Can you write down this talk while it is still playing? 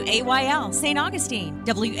AYL St. Augustine,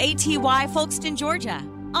 WATY Folkston, Georgia.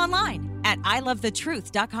 Online at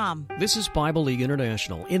ilovethetruth.com. This is Bible League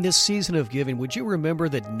International. In this season of giving, would you remember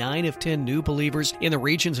that 9 of 10 new believers in the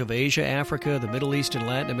regions of Asia, Africa, the Middle East, and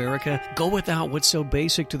Latin America go without what's so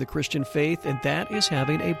basic to the Christian faith, and that is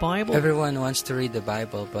having a Bible? Everyone wants to read the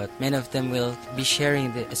Bible, but many of them will be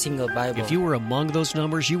sharing a single Bible. If you were among those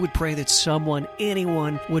numbers, you would pray that someone,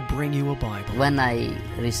 anyone, would bring you a Bible. When I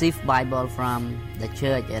received Bible from the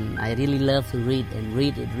church, and I really love to read and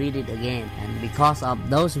read it again, and because of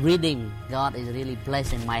those reading, God is really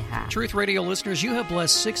blessing my heart. Truth Radio listeners, you have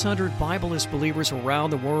blessed 600 Bibleless believers around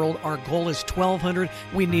the world. Our goal is 1,200.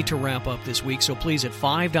 We need to wrap up this week, so please, at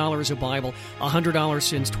 $5 a Bible, $100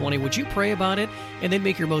 since 20, would you pray about it and then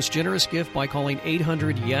make your most generous gift by calling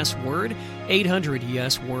 800-YES-WORD,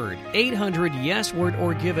 800-YES-WORD, 800-YES-WORD,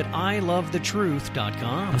 or give at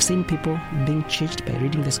ilovethetruth.com. I've seen people being changed by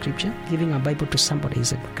reading the Scripture. Giving a Bible to somebody is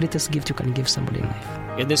the greatest gift you can give somebody in life.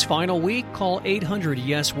 In this final week, call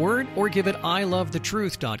 800-YES-WORD or give it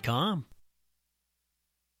ilovethetruth.com.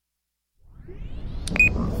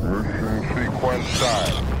 Mission sequence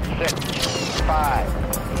time. 6, 5,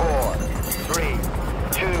 4, 3,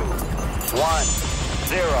 2, 1,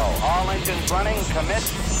 0. All engines running. Commit.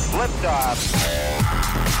 Liftoff.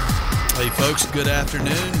 Hey folks, good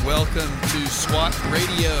afternoon. Welcome to SWAT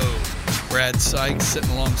Radio. Brad Sykes sitting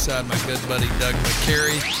alongside my good buddy Doug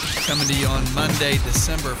McCary, coming to you on Monday,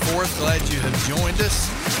 December 4th. Glad you have joined us.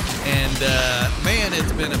 And, man,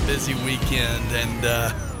 it's been a busy weekend. And,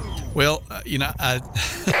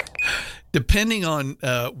 depending on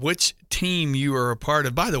which team you are a part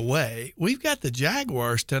of. By the way, we've got the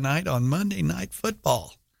Jaguars tonight on Monday Night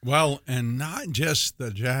Football. Well, and not just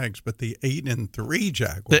the Jags, but the 8-3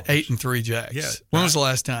 Jaguars. The 8-3 Jags. Yeah. When was the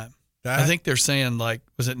last time? I think they're saying, like,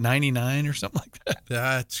 was it 99 or something like that?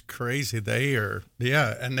 That's crazy. They are,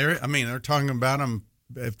 yeah. And they're talking about them,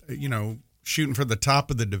 shooting for the top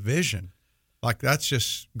of the division. Like, that's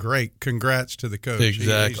just great. Congrats to the coach.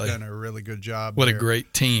 Exactly. He's done a really good job. What there. A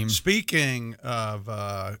great team. Speaking of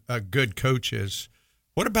good coaches,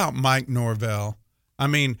 what about Mike Norvell? I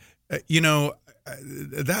mean,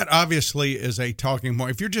 that obviously is a talking point.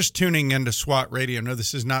 If you're just tuning into SWAT Radio, no,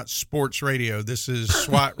 this is not sports radio. This is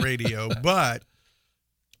SWAT Radio. But,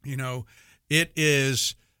 it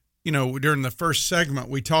is, during the first segment,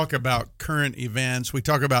 we talk about current events. We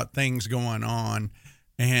talk about things going on.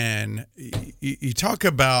 And you talk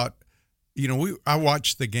about, I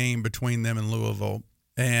watched the game between them and Louisville,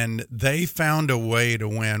 and they found a way to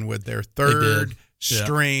win with their third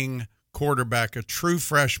string quarterback, a true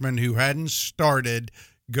freshman who hadn't started,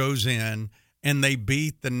 goes in, and they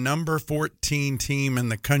beat the number 14 team in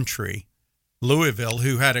the country, Louisville,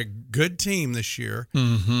 who had a good team this year.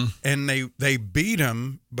 Mm-hmm. And they beat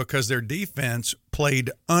them because their defense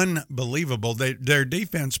played unbelievable. Their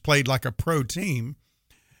defense played like a pro team,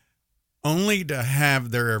 only to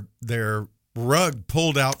have their rug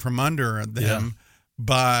pulled out from under them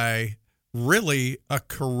by really a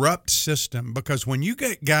corrupt system. Because when you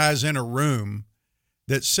get guys in a room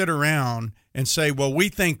that sit around and say, well, we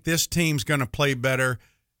think this team's going to play better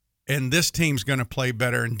and this team's going to play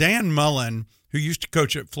better. And Dan Mullen, who used to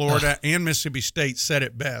coach at Florida and Mississippi State, said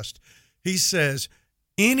it best. He says,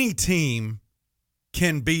 any team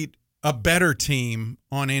can beat a better team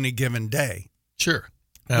on any given day. Sure.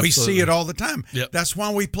 Absolutely. We see it all the time. Yep. That's why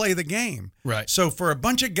we play the game. Right. So for a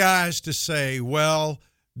bunch of guys to say, well,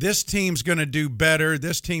 this team's going to do better,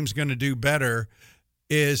 this team's going to do better,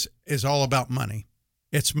 is all about money.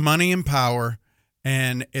 It's money and power,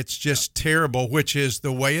 and it's just terrible, which is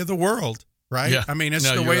the way of the world, right? Yeah. I mean, it's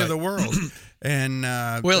the way of the world. And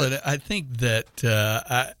I think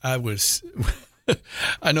that I was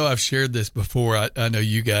I know I've shared this before. I know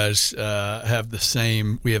you guys have the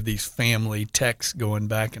same. We have these family texts going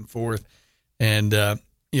back and forth. And,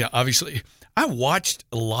 obviously I watched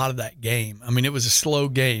a lot of that game. I mean, it was a slow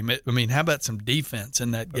game. How about some defense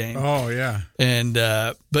in that game? Oh, yeah. And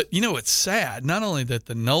but, it's sad. Not only that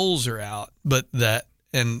the Knowles are out, but that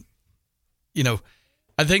 – and,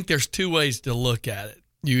 I think there's two ways to look at it.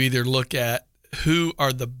 You either look at who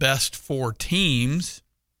are the best four teams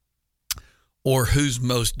or who's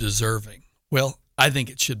most deserving. Well, I think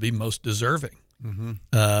it should be most deserving.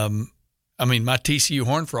 Mm-hmm. My TCU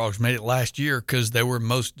Horned Frogs made it last year because they were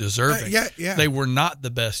most deserving. Yeah. They were not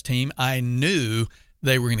the best team. I knew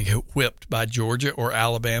they were going to get whipped by Georgia or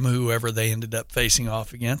Alabama, whoever they ended up facing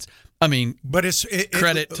off against. But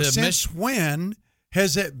credit to since when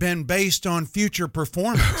has it been based on future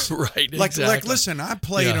performance? Right, exactly. Like, listen, I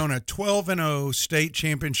played Yeah. on a 12-0 state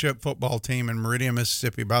championship football team in Meridian,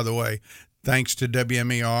 Mississippi. By the way, Thanks to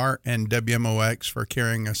WMER and WMOX for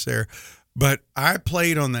carrying us there. But I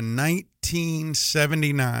played on the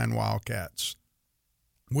 1979 Wildcats.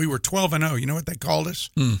 We were 12-0. You know what they called us?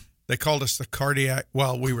 They called us the cardiac.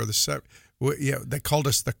 Well, we were they called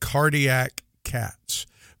us the cardiac cats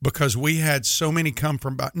because we had so many come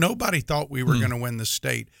from. Nobody thought we were going to win the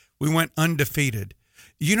state. We went undefeated.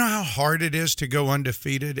 You know how hard it is to go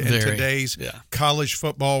undefeated in today's college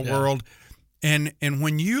football world. And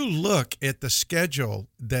when you look at the schedule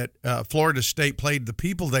that Florida State played, the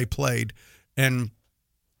people they played, and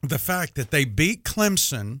the fact that they beat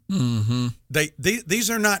Clemson, these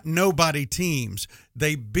are not nobody teams.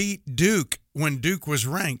 They beat Duke when Duke was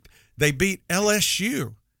ranked. They beat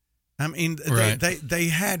LSU. I mean, they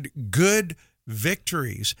had good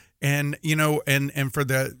victories, and and for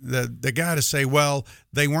the guy to say, well,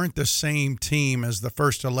 they weren't the same team as the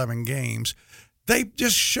first 11 games. They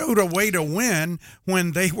just showed a way to win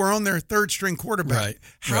when they were on their third string quarterback. Right.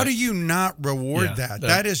 How do you not reward that?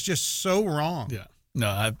 That is just so wrong. Yeah.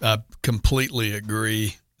 No, I completely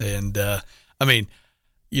agree. And, I mean,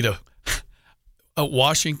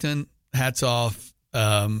 Washington, hats off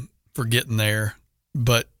for getting there.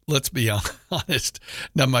 But let's be honest.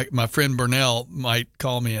 Now, my friend Burnell might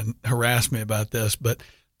call me and harass me about this, but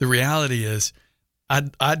the reality is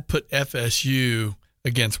I'd put FSU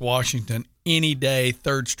against Washington any day,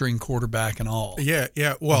 third string quarterback and all. Yeah.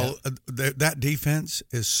 Well, that defense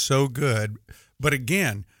is so good. But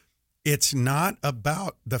again, it's not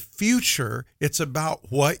about the future. It's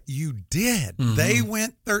about what you did. They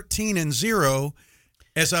went 13-0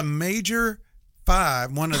 as a major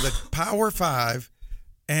 5, one of the Power 5,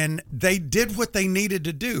 and they did what they needed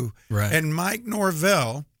to do. Right. And Mike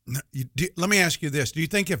Norvell, let me ask you this. Do you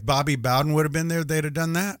think if Bobby Bowden would have been there, they'd have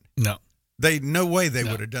done that? No. No way they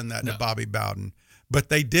would have done that to Bobby Bowden. But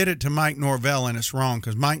they did it to Mike Norvell, and it's wrong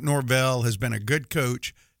because Mike Norvell has been a good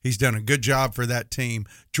coach. He's done a good job for that team.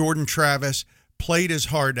 Jordan Travis played his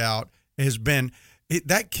heart out.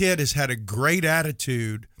 That kid has had a great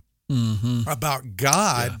attitude about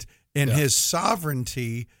God and his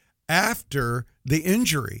sovereignty after the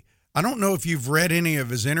injury. I don't know if you've read any of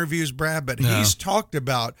his interviews, Brad, but he's talked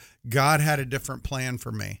about God had a different plan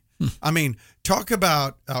for me. I mean, talk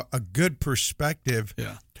about a good perspective.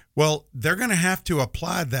 Yeah. Well, they're going to have to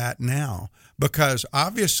apply that now because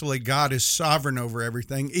obviously God is sovereign over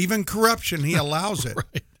everything, even corruption. He allows it.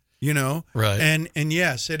 Right. Right. And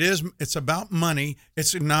yes, it is. It's about money.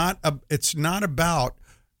 It's not about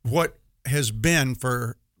what has been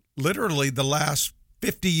for literally the last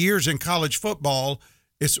 50 years in college football.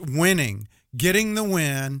 It's winning, getting the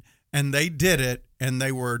win, and they did it, and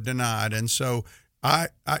they were denied. And so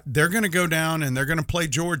they're going to go down and they're going to play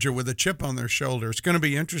Georgia with a chip on their shoulder. It's going to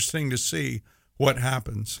be interesting to see what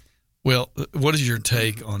happens. Well, what is your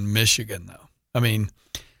take on Michigan, though? I mean,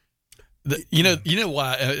 you know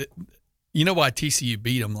why TCU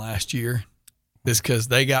beat them last year is because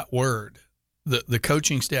they got word. The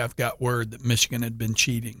coaching staff got word that Michigan had been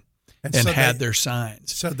cheating and so had their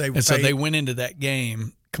signs. So they went into that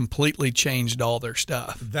game, completely changed all their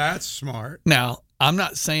stuff. That's smart. Now, I'm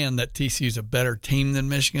not saying that TCU's a better team than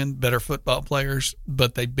Michigan, better football players,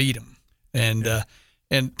 but they beat them. And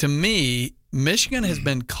to me, Michigan has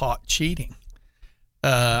been caught cheating.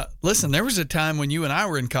 Listen, there was a time when you and I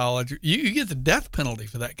were in college, you get the death penalty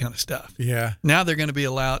for that kind of stuff. Yeah. Now they're going to be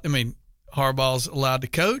allowed. I mean, Harbaugh's allowed to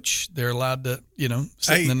coach. They're allowed to,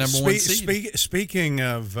 sit in the number one seed. Speaking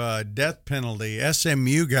of death penalty,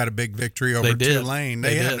 SMU got a big victory over Tulane.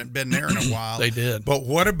 They haven't been there in a while. They did. But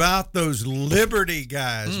what about those Liberty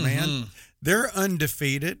guys, man? They're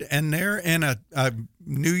undefeated, and they're in a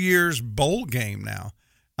New Year's bowl game now.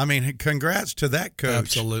 I mean, congrats to that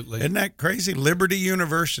coach. Absolutely. Isn't that crazy? Liberty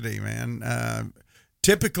University, man.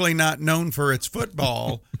 Typically not known for its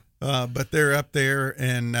football, but they're up there,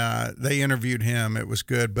 and they interviewed him. It was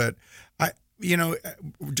good. But,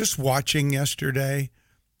 just watching yesterday,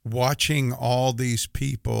 watching all these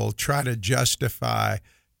people try to justify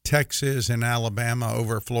Texas and Alabama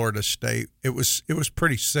over Florida State, it was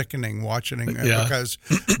pretty sickening watching it because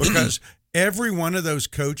every one of those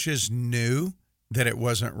coaches knew that it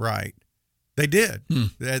wasn't right. They did.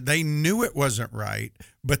 They knew it wasn't right,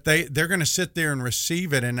 but they're going to sit there and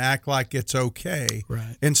receive it and act like it's okay,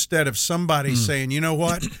 right, instead of somebody saying, you know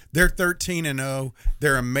what, they're 13-0.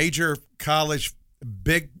 They're a major college,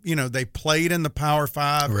 big, they played in the Power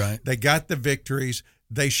 5. Right. They got the victories.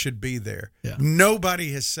 They should be there. Yeah.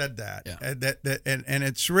 Nobody has said that. Yeah. And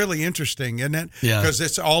it's really interesting, isn't it? Yeah. Because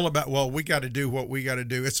it's all about, well, we got to do what we got to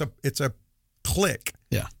do. It's a click.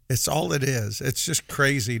 Yeah. It's all it is. It's just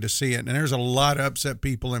crazy to see it. And there's a lot of upset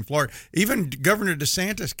people in Florida. Even Governor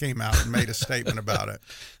DeSantis came out and made a statement about it.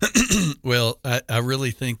 Well, I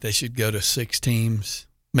really think they should go to 6 teams,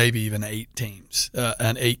 maybe even 8 teams,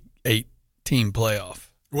 an eight-team playoff.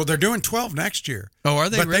 Well, they're doing 12 next year. Oh, are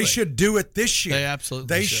they But really? they should do it this year. They absolutely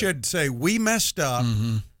They should. should say, we messed up.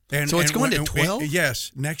 Mm-hmm. So it's going to 12?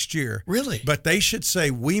 Yes, next year. Really? But they should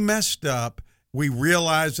say, we messed up. We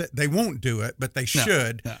realize that they won't do it, but they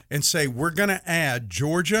should, and say we're going to add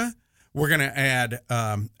Georgia, we're going to add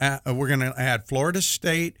Florida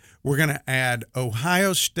State, we're going to add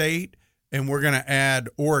Ohio State, and we're going to add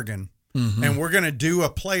Oregon, and we're going to do a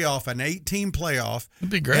playoff, an 8-team playoff.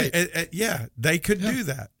 That'd be great. Yeah, they could do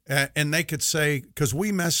that, and they could say, because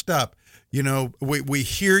we messed up, we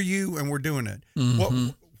hear you, and we're doing it.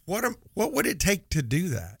 What would it take to do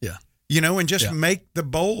that? Yeah. And just make the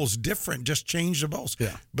bowls different, just change the bowls.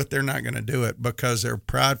 Yeah. But they're not going to do it because they're a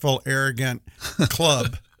prideful, arrogant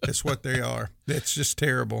club. That's what they are. It's just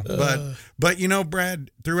terrible. But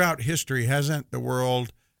Brad, throughout history, hasn't the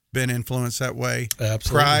world been influenced that way?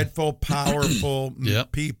 Absolutely. Prideful, powerful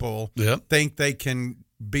people think they can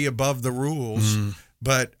be above the rules.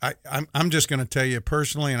 But I'm just going to tell you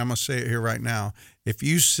personally, and I'm going to say it here right now. If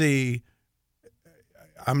you see,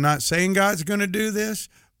 I'm not saying God's going to do this,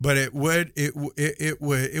 but it would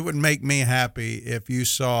make me happy if you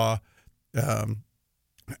saw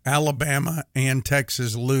Alabama and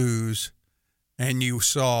Texas lose, and you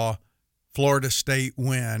saw Florida State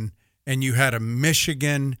win, and you had a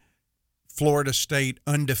Michigan, Florida State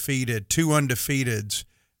undefeated, 2 undefeateds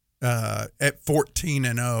at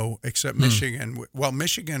 14-0, except Michigan. Well,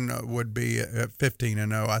 Michigan would be at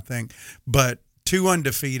 15-0, I think, but 2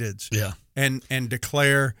 undefeateds. Yeah, and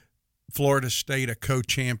declare Florida State a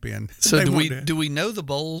co-champion. So do we know the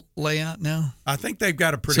bowl layout now? I think they've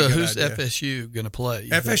got a pretty good who's idea. FSU going to play?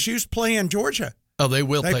 FSU's playing Georgia. Oh, they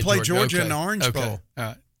will They play Georgia Okay. in the Orange Bowl.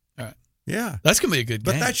 All right. Yeah. That's going to be a good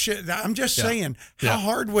game. But I'm just saying, how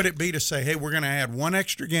hard would it be to say, hey, we're going to add 1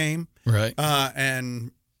 extra game? Right.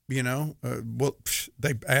 And, they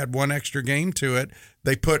add 1 extra game to it.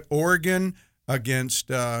 They put Oregon against,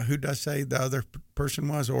 who did I say the other person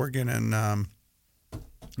was? Oregon and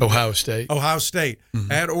Ohio State. Ohio State.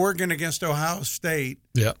 Add Oregon against Ohio State.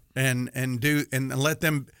 Yeah. And let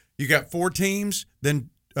them. You got 4 teams, then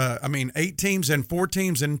 8 teams and 4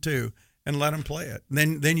 teams and 2, and let them play it.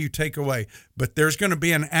 Then you take away. But there's going to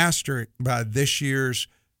be an asterisk by this year's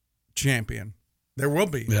champion. There will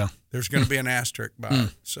be. Yeah. There's going to be an asterisk by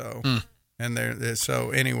it. So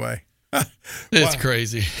so anyway. It's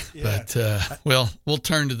crazy. Yeah. But we'll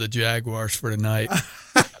turn to the Jaguars for tonight.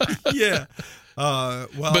 Yeah.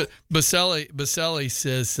 But Baselli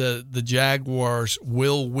says the Jaguars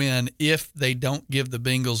will win if they don't give the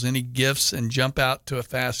Bengals any gifts and jump out to a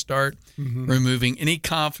fast start, removing any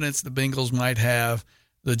confidence the Bengals might have.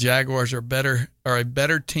 The Jaguars are a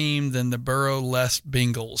better team than the Burrow-less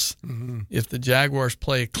Bengals. If the Jaguars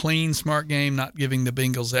play a clean, smart game, not giving the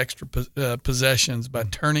Bengals extra possessions by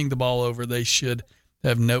turning the ball over, they should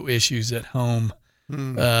have no issues at home.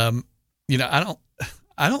 I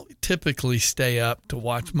don't typically stay up to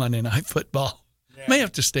watch Monday Night Football. Yeah. May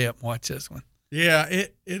have to stay up and watch this one. Yeah,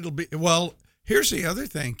 it'll be. Well, here's the other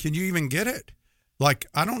thing. Can you even get it? Like,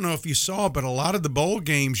 I don't know if you saw, but a lot of the bowl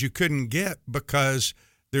games you couldn't get because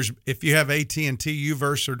if you have AT&T,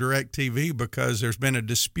 UVerse, or DirecTV, because there's been a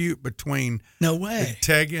dispute between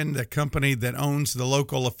Tegan, the company that owns the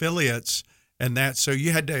local affiliates, and that. So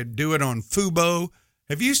you had to do it on Fubo.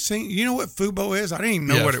 Have you seen? You know what Fubo is? I didn't even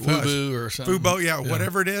know what it was. Fubo or something. Fubo,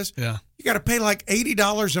 whatever it is. Yeah, you got to pay like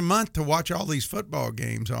 $80 a month to watch all these football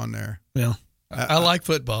games on there. Yeah, I like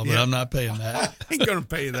football, but I'm not paying that. I ain't gonna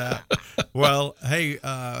pay that. Well, hey,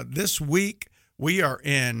 this week we are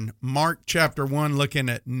in Mark chapter 1, looking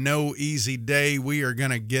at no easy day. We are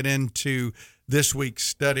gonna get into this week's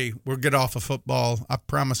study. We'll get off of football. I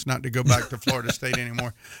promise not to go back to Florida State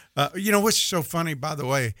anymore. What's so funny, by the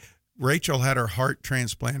way? Rachel had her heart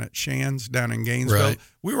transplant at Shands down in Gainesville. Right.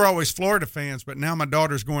 We were always Florida fans, but now my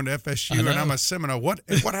daughter's going to FSU and I'm a Seminole. What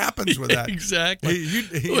happens with that? Exactly.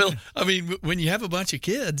 Well, I mean, when you have a bunch of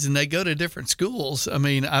kids and they go to different schools, I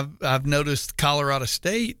mean, I've noticed Colorado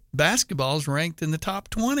State basketball is ranked in the top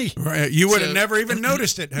 20. Right. You would have never even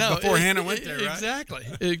noticed it before Hannah went there, right?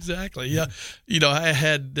 Exactly. Yeah. I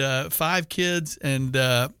had 5 kids and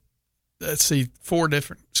 4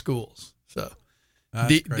 different schools. So.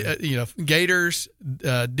 Gators,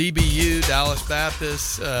 DBU, Dallas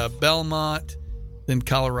Baptist, Belmont, then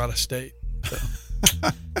Colorado State. So.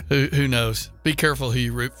 Who knows? Be careful who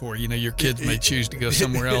you root for. You know, your kids may choose to go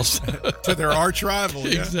somewhere else. To their arch rival.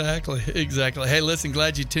 Yeah. Exactly. Hey, listen,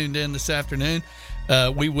 glad you tuned in this afternoon.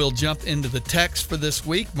 We will jump into the text for this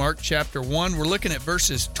week, Mark chapter 1. We're looking at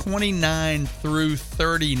verses 29 through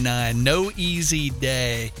 39. No easy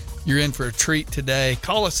day. You're in for a treat today.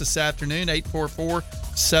 Call us this afternoon,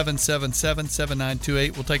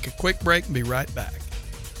 844-777-7928. We'll take a quick break and be right back.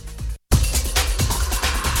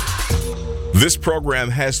 This program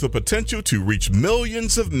has the potential to reach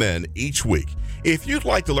millions of men each week. If you'd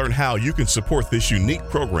like to learn how you can support this unique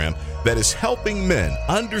program that is helping men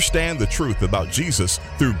understand the truth about Jesus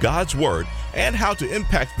through God's Word and how to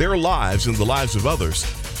impact their lives and the lives of others,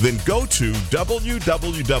 then go to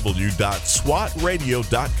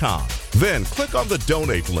www.swatradio.com. Then click on the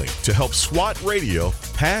donate link to help SWAT Radio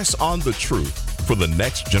pass on the truth for the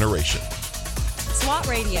next generation. SWAT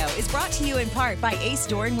Radio is brought to you in part by Ace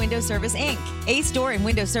Door and Window Service, Inc. Ace Door and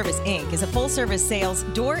Window Service, Inc. is a full-service sales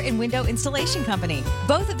door and window installation company.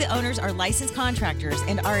 Both of the owners are licensed contractors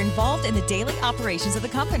and are involved in the daily operations of the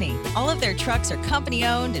company. All of their trucks are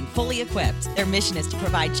company-owned and fully equipped. Their mission is to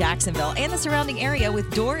provide Jacksonville and the surrounding area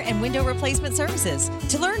with door and window replacement services.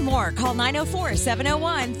 To learn more, call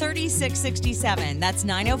 904-701-3667. That's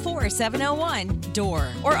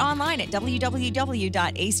 904-701-DOOR. Or online at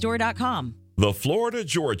www.acedoor.com. The Florida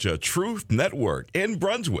Georgia Truth Network in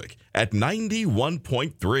Brunswick at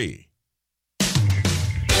 91.3.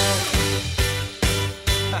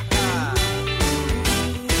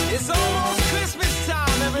 It's almost Christmas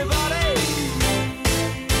time, everybody.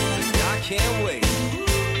 I can't wait.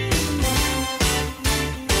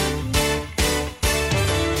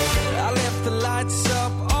 I left the lights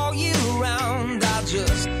up all year round. I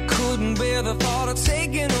just couldn't bear the thought of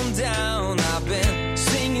taking them down. I've been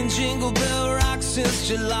singing Jingle Bell Rock since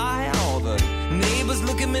July. All the neighbors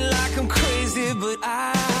look at me like I'm crazy, but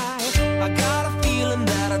I got a feeling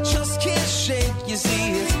that I just can't shake. You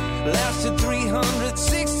see, it's lasted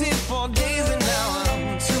 364 days and now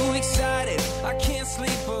I'm too excited. I can't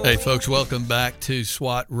sleep. Hey, folks, welcome back to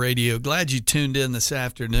SWAT Radio. Glad you tuned in this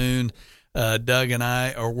afternoon. Doug and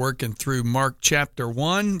I are working through Mark chapter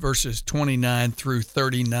 1, verses 29 through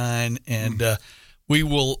 39, and we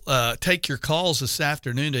will take your calls this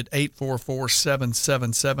afternoon at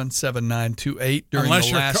 844-777-7928 during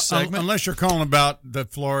the last segment. Unless you're calling about the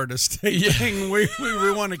Florida State thing, we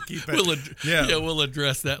want to keep it. We'll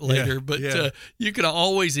address that later. But you can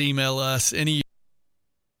always email us any.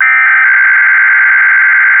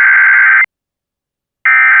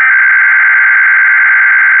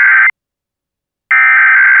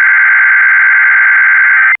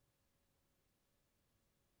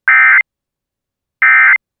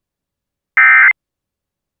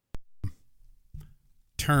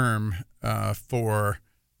 Term for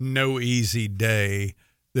no easy day.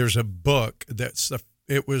 There's a book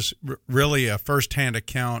it was really a firsthand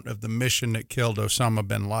account of the mission that killed Osama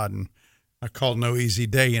bin Laden, called No Easy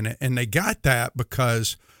Day, and they got that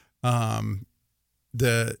because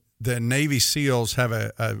the Navy SEALs have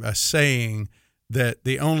a saying that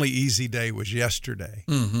the only easy day was yesterday,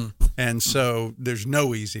 and so there's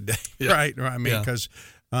no easy day, right? I mean, because.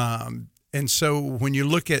 And so when you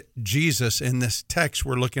look at Jesus in this text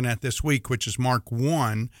we're looking at this week, which is Mark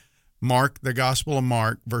 1, the Gospel of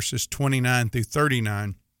Mark, verses 29 through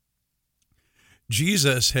 39,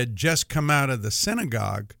 Jesus had just come out of the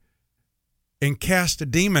synagogue and cast a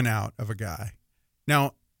demon out of a guy.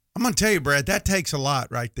 Now, I'm going to tell you, Brad, that takes a lot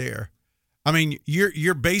right there. I mean,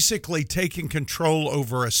 you're basically taking control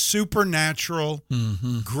over a supernatural,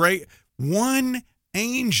 great one.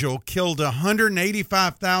 Angel killed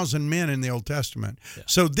 185,000 men in the Old Testament. Yeah.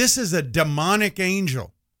 So this is a demonic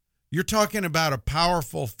angel. You're talking about a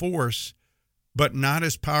powerful force, but not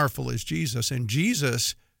as powerful as Jesus. And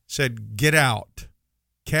Jesus said, get out,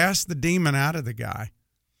 cast the demon out of the guy.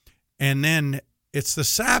 And then it's the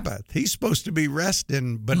Sabbath. He's supposed to be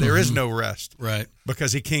resting, but there is no rest. Right.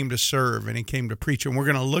 Because he came to serve and he came to preach. And we're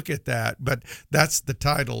going to look at that. But that's the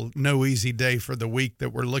title, No Easy Day, for the week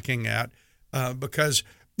that we're looking at. Because,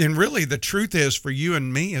 and really the truth is, for you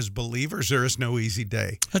and me as believers, there is no easy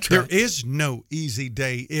day. That's right. There is no easy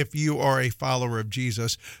day if you are a follower of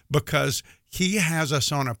Jesus, because he has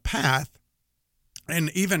us on a path.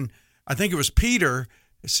 And even, I think it was Peter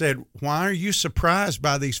said, why are you surprised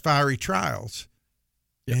by these fiery trials?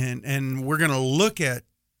 Yep. And we're going to look at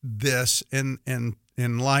this in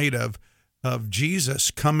light of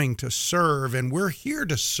Jesus coming to serve, and we're here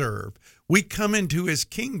to serve. We come into his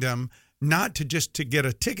kingdom not to just to get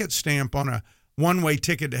a ticket stamp on a one-way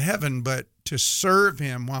ticket to heaven, but to serve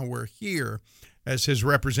him while we're here as his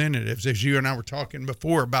representatives, as you and I were talking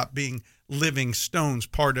before about being living stones,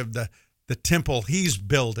 part of the temple he's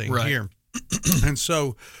building here. And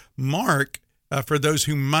so Mark, for those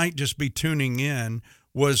who might just be tuning in,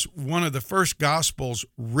 was one of the first gospels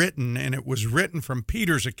written, and it was written from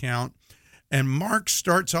Peter's account. And Mark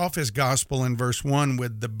starts off his gospel in verse 1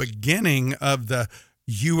 with the beginning of the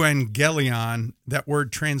euangelion. That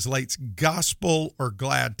word translates gospel or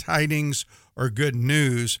glad tidings or good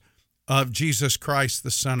news of Jesus Christ,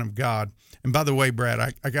 the Son of God. And by the way, Brad,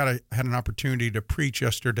 I had an opportunity to preach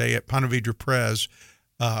yesterday at Ponte Vedra Pres.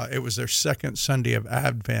 It was their second Sunday of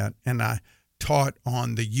Advent, and I taught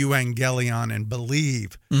on the euangelion and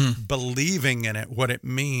believing in it, what it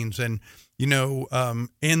means. And, you know,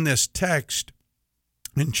 in this text,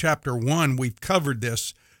 in chapter 1, we've covered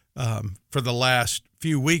this for the last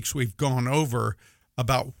few weeks. We've gone over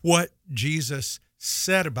about what Jesus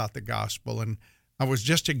said about the gospel. And I was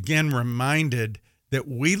just again reminded that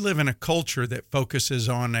we live in a culture that focuses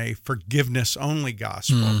on a forgiveness-only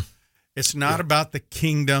gospel. It's not about the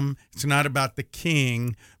kingdom. It's not about the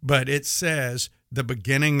king, but it says the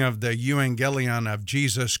beginning of the euangelion of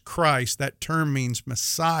Jesus Christ. That term means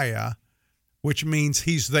Messiah, which means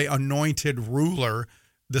he's the anointed ruler,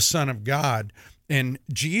 the Son of God. And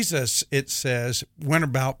Jesus, it says, went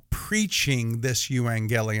about preaching this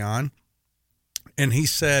euangelion, and he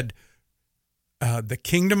said, the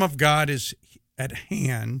kingdom of God is at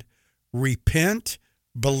hand. Repent,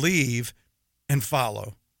 believe, and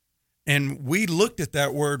follow. And we looked at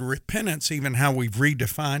that word repentance, even how we've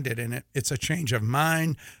redefined it, and it's a change of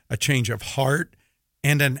mind, a change of heart,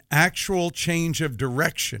 and an actual change of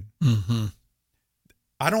direction.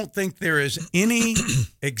 I don't think there is any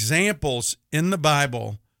examples in the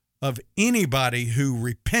Bible of anybody who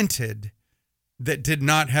repented that did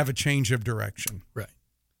not have a change of direction. Right.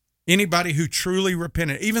 Anybody who truly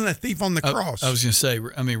repented, even the thief on the cross. I was going to say,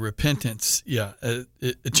 I mean, repentance, a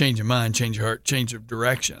change of mind, change of heart, change of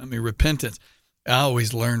direction. I mean, repentance, I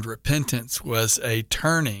always learned repentance was a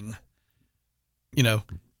turning, you know,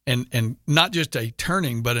 and not just a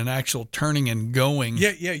turning, but an actual turning and going.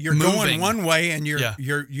 Yeah, you're moving. Going one way and you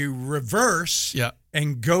reverse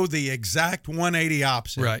and go the exact 180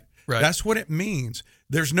 opposite. Right. That's what it means.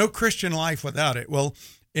 There's no Christian life without it. Well,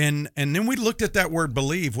 and then we looked at that word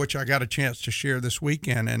believe, which I got a chance to share this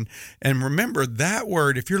weekend. And remember that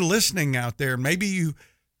word, if you're listening out there, maybe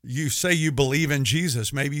you say you believe in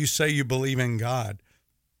Jesus. Maybe you say you believe in God.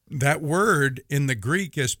 That word in the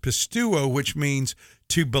Greek is pisteuo, which means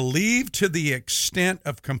to believe to the extent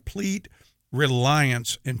of complete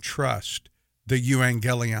reliance and trust, the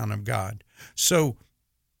euangelion of God. So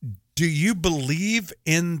do you believe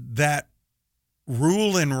in that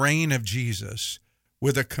rule and reign of Jesus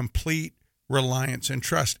with a complete reliance and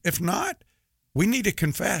trust? If not, we need to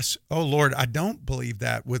confess, oh Lord, I don't believe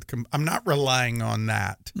that. I'm not relying on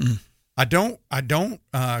that. I don't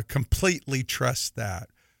completely trust that.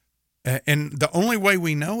 And the only way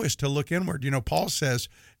we know is to look inward. You know, Paul says,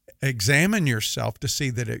 examine yourself to see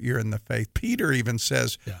that you're in the faith. Peter even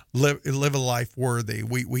says, live a life worthy.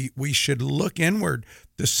 We should look inward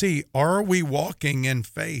to see, are we walking in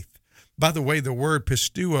faith? By the way, the word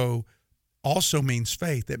pisteuo also means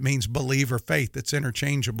faith. It means believe or faith. It's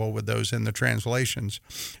interchangeable with those in the translations.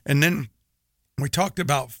 And then we talked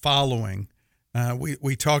about following.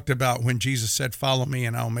 We talked about when Jesus said, follow me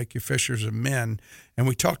and I'll make you fishers of men. And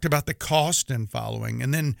we talked about the cost in following.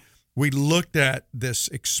 And then we looked at this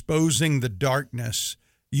exposing the darkness.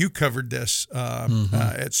 You covered this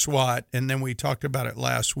at SWAT. And then we talked about it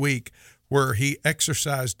last week where he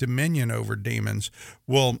exercised dominion over demons.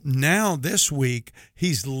 Well, now this week,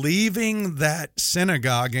 he's leaving that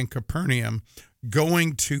synagogue in Capernaum,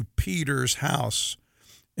 going to Peter's house.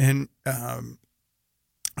 And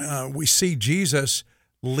we see Jesus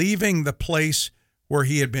leaving the place where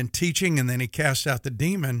he had been teaching, and then he cast out the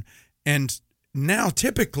demon. And now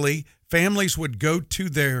typically families would go to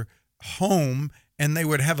their home and they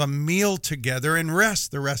would have a meal together and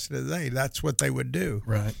rest the rest of the day. That's what they would do.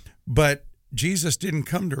 Right. But Jesus didn't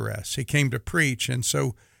come to rest. He came to preach. And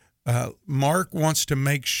so Mark wants to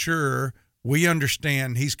make sure we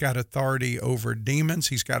understand he's got authority over demons.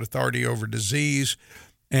 He's got authority over disease.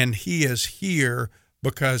 And he is here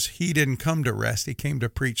because he didn't come to rest. He came to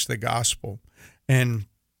preach the gospel. And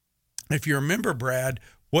if you remember, Brad,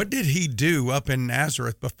 what did he do up in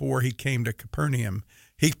Nazareth before he came to Capernaum?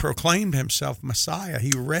 He proclaimed himself Messiah.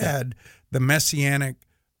 He read the messianic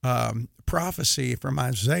prophecy from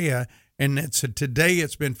Isaiah, and it said, today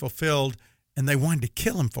it's been fulfilled, and they wanted to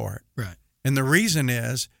kill him for it. Right. And the reason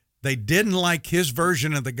is they didn't like his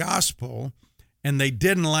version of the gospel, and they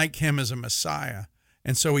didn't like him as a Messiah.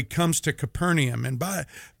 And so he comes to Capernaum. And by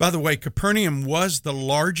the way, Capernaum was the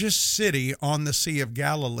largest city on the Sea of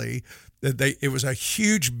Galilee. It was a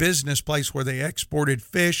huge business place where they exported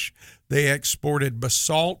fish. They exported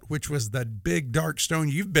basalt, which was the big dark stone.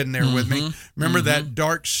 You've been there with me. Remember that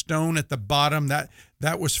dark stone at the bottom?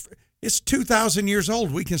 That was, it's 2,000 years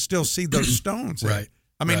old. We can still see those stones. Right.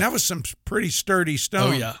 I mean, that was some pretty sturdy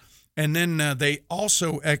stone. Oh, yeah. And then they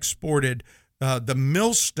also exported the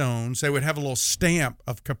millstones. They would have a little stamp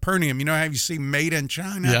of Capernaum. You know how you see made in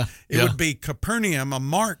China? Yeah. It would be Capernaum, a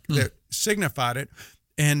mark that signified it.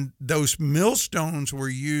 And those millstones were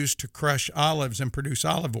used to crush olives and produce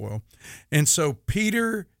olive oil. And so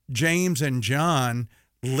Peter, James, and John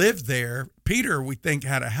lived there. Peter, we think,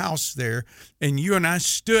 had a house there. And you and I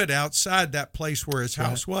stood outside that place where his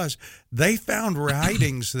house was. They found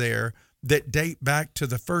writings there that date back to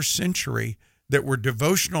the 1st century that were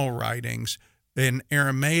devotional writings in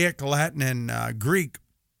Aramaic, Latin, and Greek.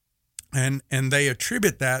 And they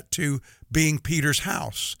attribute that to being Peter's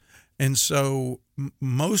house. And so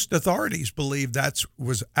most authorities believe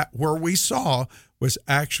where we saw was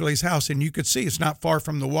actually his house. And you could see it's not far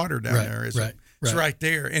from the water down there, is it? It's right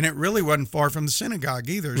there. And it really wasn't far from the synagogue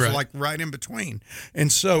either. It's like right in between.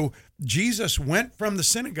 And so Jesus went from the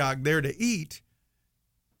synagogue there to eat.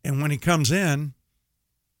 And when he comes in,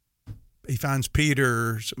 he finds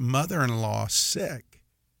Peter's mother-in-law sick.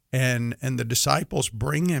 And the disciples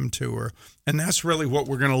bring him to her. And that's really what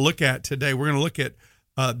we're going to look at today. We're going to look at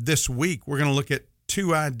this week, we're going to look at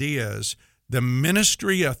 2 ideas: the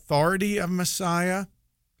ministry authority of Messiah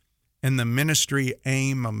and the ministry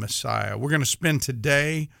aim of Messiah. We're going to spend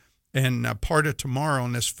today and part of tomorrow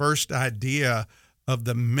on this first idea of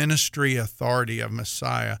the ministry authority of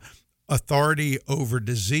Messiah: authority over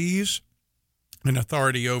disease and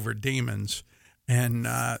authority over demons. And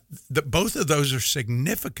both of those are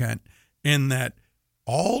significant in that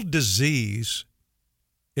all disease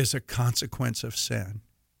is a consequence of sin.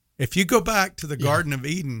 If you go back to the Garden of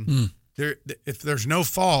Eden, if there's no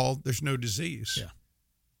fall, there's no disease. Yeah.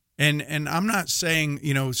 And I'm not saying,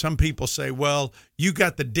 some people say, well, you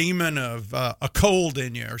got the demon of a cold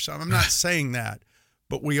in you or something. I'm not saying that.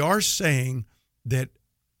 But we are saying that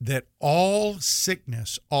all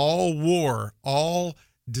sickness, all war, all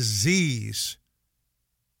disease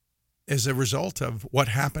is a result of what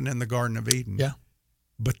happened in the Garden of Eden. Yeah.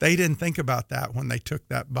 But they didn't think about that when they took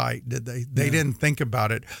that bite, did they? They didn't think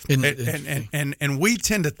about it. And we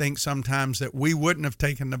tend to think sometimes that we wouldn't have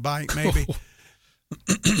taken the bite, maybe.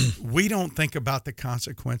 We don't think about the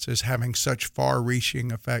consequences having such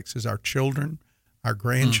far-reaching effects as our children, our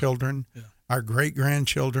grandchildren, our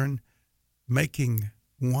great-grandchildren, making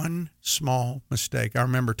one small mistake. I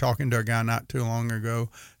remember talking to a guy not too long ago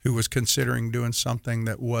who was considering doing something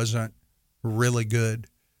that wasn't really good.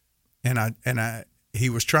 And he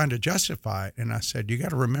was trying to justify it, and I said, you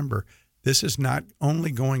got to remember, this is not only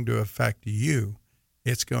going to affect you,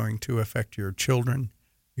 it's going to affect your children,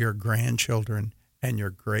 your grandchildren, and your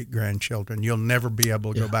great-grandchildren. You'll never be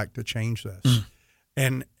able to go back to change this.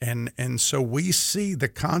 And so we see the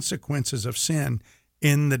consequences of sin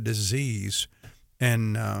in the disease,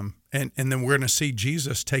 and then we're going to see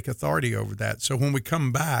Jesus take authority over that. So when we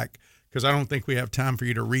come back, because I don't think we have time for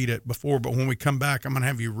you to read it before, but when we come back, I'm going to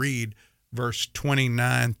have you read verse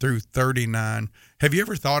 29 through 39. Have you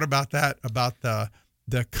ever thought about that, about the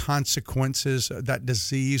consequences of that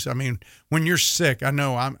disease? I mean, when you're sick, I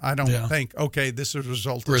know I don't think, okay, this is a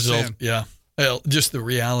result of sin. Yeah. Well, just the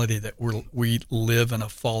reality that we live in a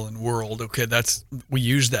fallen world. Okay, we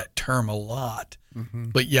use that term a lot.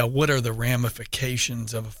 But what are the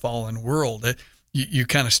ramifications of a fallen world? You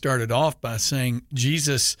kind of started off by saying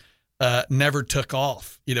Jesus never took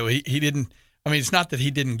off. He didn't. I mean, it's not that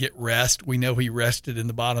he didn't get rest. We know he rested in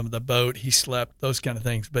the bottom of the boat. He slept, those kind of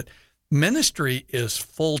things. But ministry is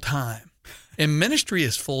full-time. And ministry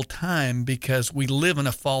is full-time because we live in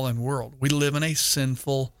a fallen world. We live in a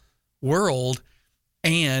sinful world,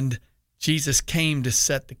 and Jesus came to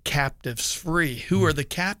set the captives free. Who are the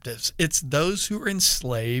captives? It's those who are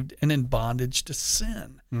enslaved and in bondage to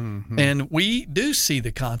sin. And we do see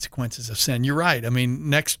the consequences of sin. You're right. I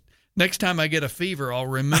mean, next time I get a fever, I'll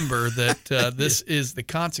remember that this is the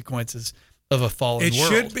consequences of a fallen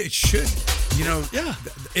world.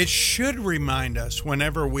 It should remind us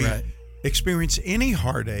whenever we experience any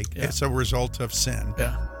heartache, it's a result of sin.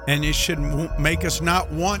 Yeah. And it should make us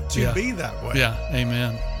not want to be that way. Yeah,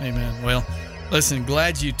 amen. Well, listen,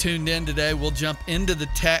 glad you tuned in today. We'll jump into the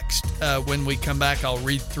text when we come back. I'll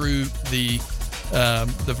read through the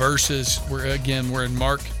verses. We're in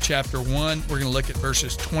Mark chapter 1. We're going to look at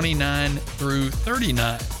verses 29 through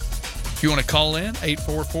 39. If you want to call in,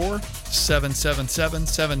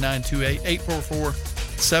 844-777-7928,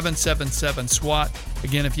 844-777-SWAT.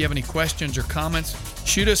 Again, if you have any questions or comments,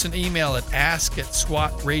 shoot us an email at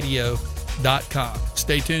ask@swatradio.com.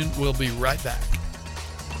 Stay tuned. We'll be right back.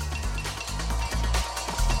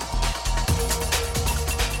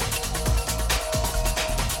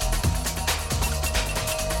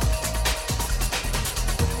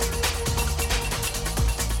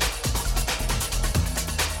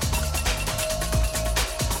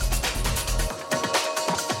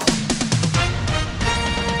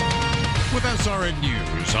 SRN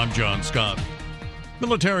News, I'm John Scott.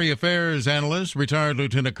 Military affairs analyst, retired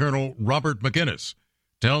Lieutenant Colonel Robert McInnes,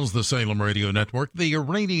 tells the Salem Radio Network the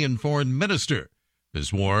Iranian foreign minister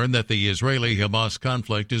has warned that the Israeli-Hamas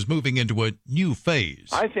conflict is moving into a new phase.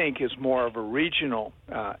 I think is more of a regional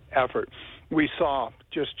effort. We saw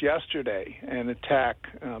just yesterday an attack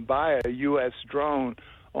by a U.S. drone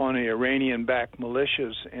on the Iranian-backed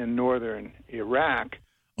militias in northern Iraq.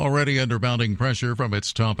 Already under mounting pressure from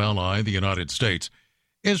its top ally, the United States,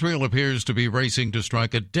 Israel appears to be racing to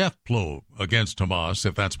strike a death blow against Hamas,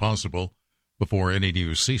 if that's possible, before any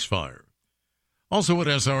new ceasefire. Also at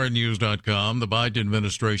srnnews.com, the Biden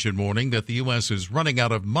administration warning that the U.S. is running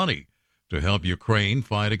out of money to help Ukraine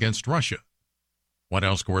fight against Russia. White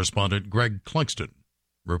House correspondent Greg Clugston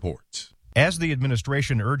reports. As the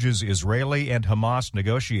administration urges Israeli and Hamas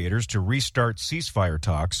negotiators to restart ceasefire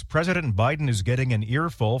talks, President Biden is getting an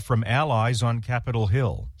earful from allies on Capitol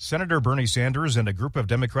Hill. Senator Bernie Sanders and a group of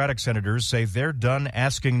Democratic senators say they're done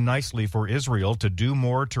asking nicely for Israel to do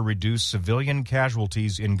more to reduce civilian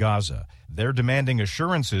casualties in Gaza. They're demanding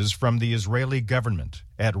assurances from the Israeli government.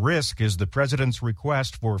 At risk is the president's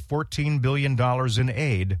request for $14 billion in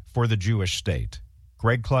aid for the Jewish state.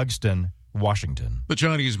 Greg Clugston, Washington. The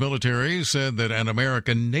Chinese military said that an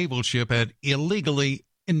American naval ship had illegally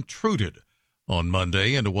intruded on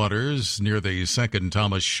Monday into waters near the Second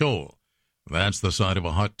Thomas Shoal. That's the site of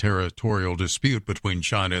a hot territorial dispute between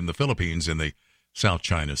China and the Philippines in the South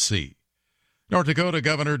China Sea. North Dakota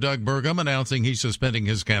Governor Doug Burgum announcing he's suspending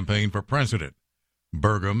his campaign for president.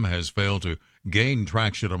 Burgum has failed to gain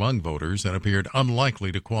traction among voters and appeared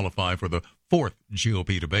unlikely to qualify for the fourth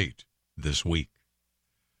GOP debate this week.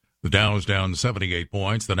 The Dow is down 78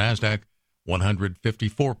 points. The NASDAQ,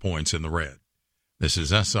 154 points in the red. This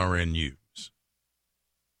is SRN News.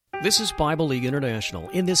 This is Bible League International.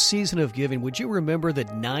 In this season of giving, would you remember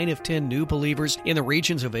that 9 of 10 new believers in the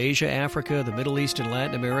regions of Asia, Africa, the Middle East, and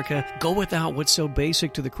Latin America go without what's so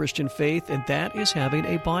basic to the Christian faith, and that is having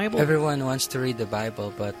a Bible? Everyone wants to read the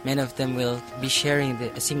Bible, but many of them will be sharing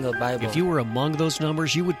a single Bible. If you were among those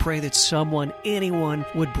numbers, you would pray that someone, anyone,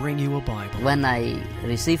 would bring you a Bible. When I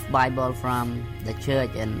received Bible from the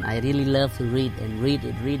church, and I really love to read and read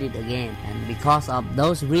it again. And because of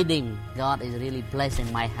those reading, God is really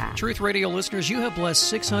blessing my heart. Truth Radio listeners, you have blessed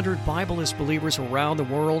 600 Bibleless believers around the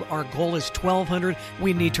world. Our goal is 1,200.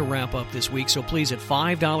 We need to wrap up this week, so please, at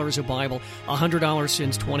 $5 a Bible, $100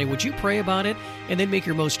 since 20, would you pray about it and then make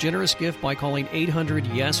your most generous gift by calling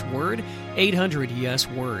 800-YES-WORD,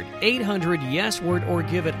 800-YES-WORD, 800-YES-WORD, or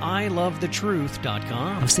give at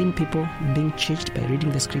ilovethetruth.com. I've seen people being changed by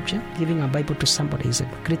reading the scripture. Giving a Bible to somebody is the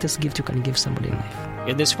greatest gift you can give somebody in life.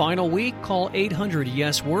 In this final week, call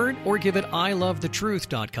 800-YES-WORD or give it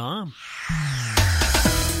ilovethetruth.com.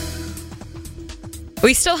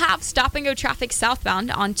 We still have stop-and-go traffic southbound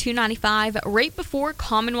on 295 right before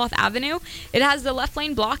Commonwealth Avenue. It has the left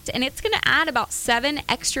lane blocked, and it's going to add about 7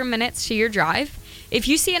 extra minutes to your drive. If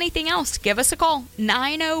you see anything else, give us a call,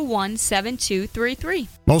 901-7233.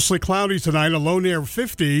 Mostly cloudy tonight, a low near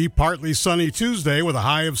 50, partly sunny Tuesday with a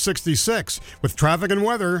high of 66. With traffic and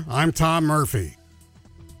weather, I'm Tom Murphy.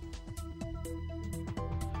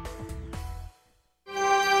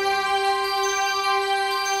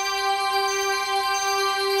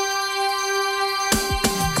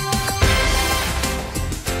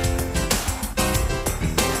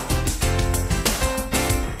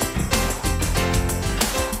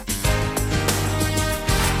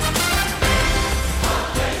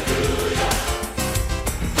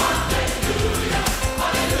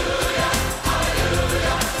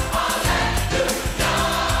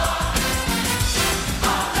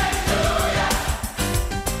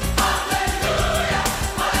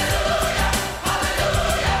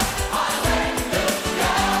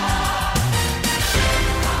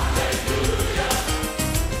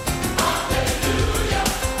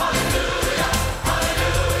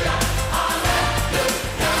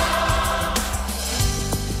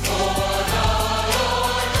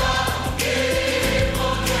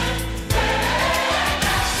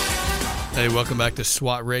 Welcome back to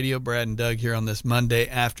SWAT Radio. Brad and Doug here on this Monday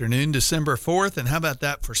afternoon, December 4th. And how about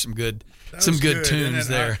that for some good tunes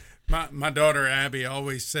there? My daughter Abby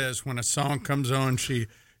always says when a song comes on, she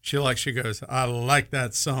goes, I like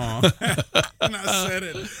that song. And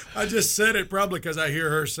I just said it probably because I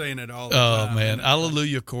hear her saying it all the time. Oh, man.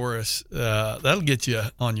 Hallelujah chorus. That'll get you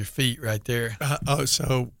on your feet right there.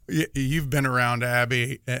 So you've been around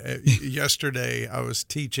Abby. Yesterday I was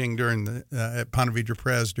teaching at Ponte Vedra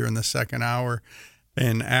Pres during the second hour,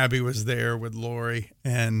 and Abby was there with Lori,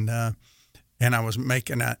 and I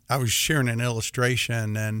was sharing an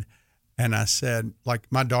illustration, and I said, like,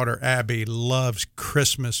 my daughter Abby loves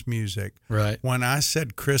Christmas music. Right. When I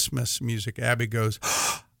said Christmas music, Abby goes,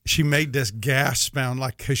 she made this gasp sound,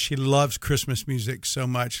 like, because she loves Christmas music so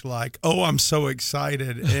much, like, oh, I'm so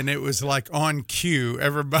excited. And it was like on cue.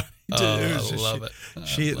 Everybody did. I love it.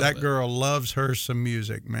 That girl loves her some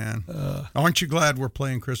music, man. Aren't you glad we're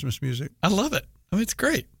playing Christmas music? I love it. I mean, it's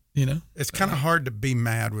great. You know, it's kind of hard to be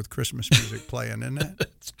mad with Christmas music playing, isn't it?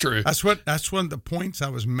 It's true. That's one of the points I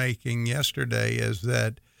was making yesterday, is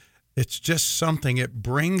that it's just something, it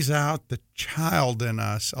brings out the child in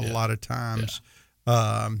us a lot of times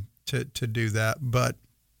to do that. But,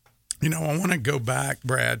 you know, I want to go back,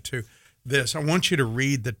 Brad, to this. I want you to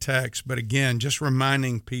read the text, but again, just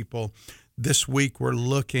reminding people, this week we're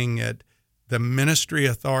looking at the ministry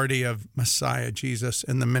authority of Messiah Jesus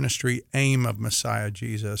and the ministry aim of Messiah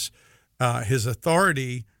Jesus. His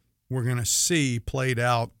authority, we're going to see played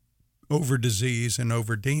out over disease and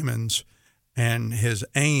over demons, and his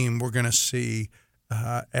aim we're going to see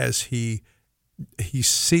as he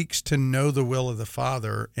seeks to know the will of the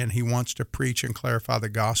Father, and he wants to preach and clarify the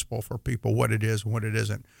gospel for people, what it is and what it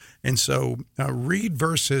isn't. And so read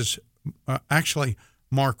verses,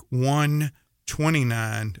 Mark 1:29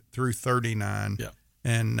 through 39,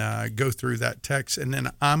 and go through that text. And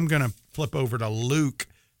then I'm going to flip over to Luke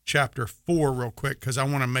chapter 4 real quick, because I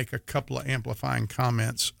want to make a couple of amplifying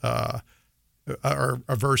comments or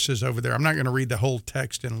verses over there. I'm not going to read the whole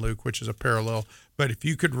text in Luke, which is a parallel, but if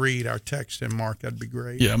you could read our text in Mark, that'd be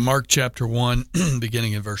great. Yeah, Mark chapter 1,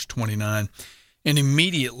 beginning in verse 29. And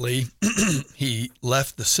immediately he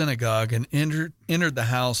left the synagogue and entered the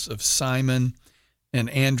house of Simon and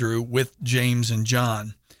Andrew with James and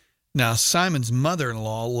John. Now Simon's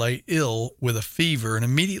mother-in-law lay ill with a fever, and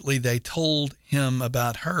immediately they told him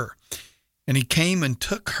about her. And he came and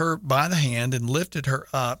took her by the hand and lifted her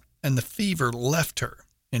up, and the fever left her,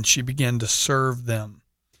 and she began to serve them.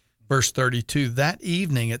 Verse 32, that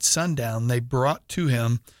evening at sundown they brought to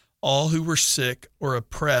him all who were sick or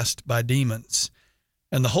oppressed by demons,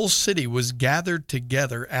 and the whole city was gathered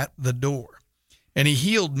together at the door. And he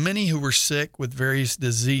healed many who were sick with various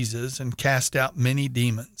diseases and cast out many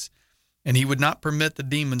demons. And he would not permit the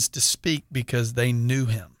demons to speak because they knew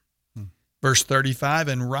him. Verse 35,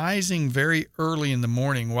 and rising very early in the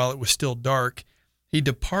morning while it was still dark, he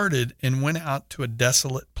departed and went out to a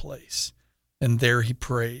desolate place. And there he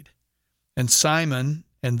prayed. And Simon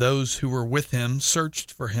and those who were with him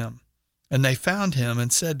searched for him. And they found him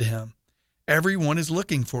and said to him, everyone is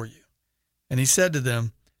looking for you. And he said to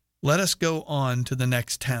them, let us go on to the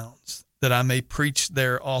next towns, that I may preach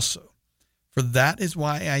there also. For that is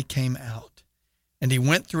why I came out. And he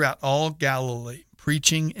went throughout all Galilee,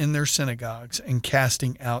 preaching in their synagogues and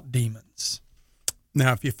casting out demons.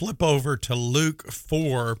 Now, if you flip over to Luke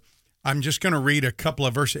 4, I'm just going to read a couple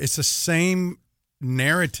of verses. It's the same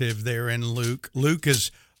narrative there in Luke. Luke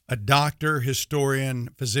is a doctor, historian,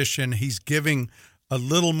 physician. He's giving a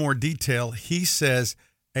little more detail. He says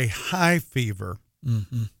a high fever.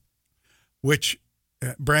 Mm-hmm. Which,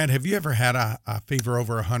 Brad, have you ever had a fever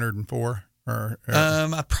over 104?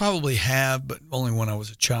 I probably have, but only when I was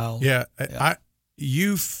a child. Yeah.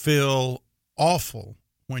 You feel awful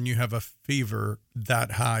when you have a fever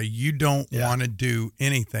that high. You don't want to do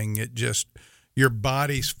anything. It just, your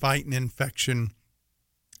body's fighting infection.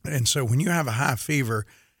 And so when you have a high fever,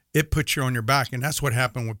 it puts you on your back. And that's what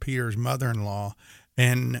happened with Peter's mother-in-law.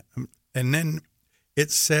 And then it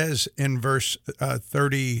says in verse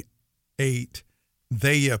 38,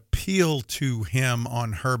 they appeal to him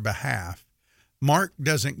on her behalf. Mark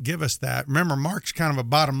doesn't give us that. Remember, Mark's kind of a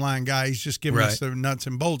bottom line guy. He's just giving us the nuts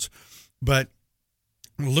and bolts. But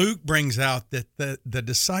Luke brings out that the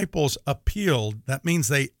disciples appealed. That means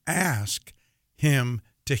they asked him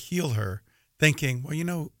to heal her, thinking, well, you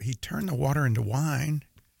know, he turned the water into wine.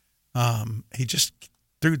 He just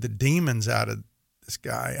threw the demons out of this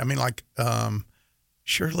guy. I mean, like,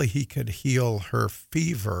 surely he could heal her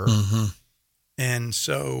fever. Mm-hmm. And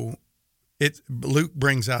so Luke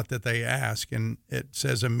brings out that they ask, and it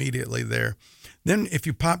says immediately there. Then if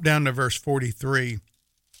you pop down to verse 43,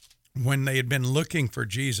 when they had been looking for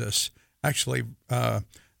Jesus, actually,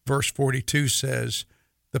 verse 42 says,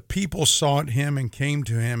 the people sought him and came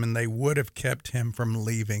to him, and they would have kept him from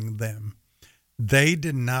leaving them. They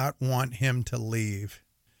did not want him to leave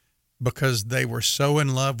because they were so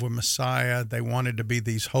in love with Messiah. They wanted to be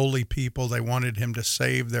these holy people. They wanted him to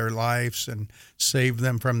save their lives and save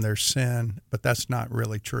them from their sin. But that's not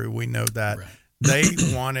really true. We know that. Right. They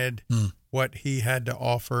wanted what he had to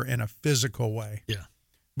offer in a physical way. Yeah.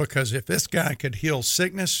 Because if this guy could heal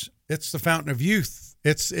sickness, it's the fountain of youth.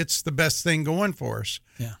 It's the best thing going for us.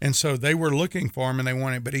 Yeah. And so they were looking for him and they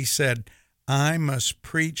wanted, but he said, I must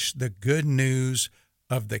preach the good news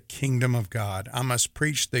of the kingdom of God. I must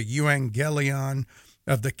preach the evangelion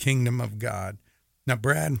of the kingdom of God. Now,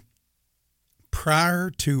 Brad, prior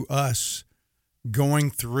to us going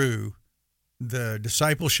through the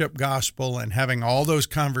discipleship gospel and having all those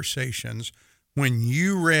conversations, when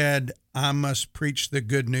you read, I must preach the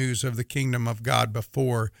good news of the kingdom of God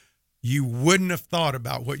before, you wouldn't have thought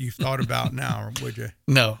about what you've thought about now, would you?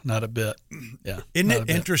 No, not a bit. Yeah. Isn't it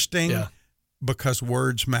interesting? Yeah. Because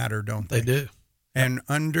words matter, don't they? They do. And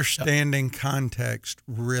understanding context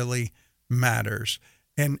really matters.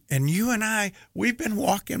 And you and I, we've been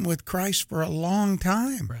walking with Christ for a long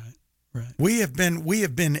time. Right. Right. We have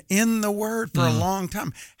been in the Word for a long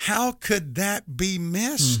time. How could that be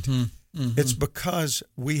missed? It's because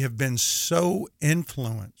we have been so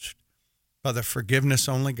influenced by the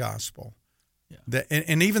forgiveness-only gospel. Yeah.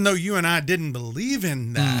 And even though you and I didn't believe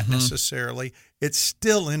in that necessarily, it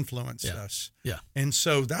still influenced us. Yeah. And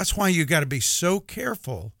so that's why you got to be so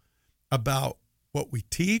careful about what we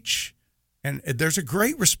teach. And there's a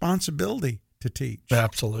great responsibility to teach.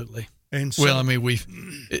 Absolutely. And so, well, I mean,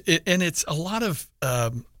 and it's a lot of,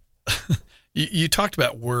 you talked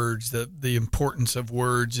about words, the importance of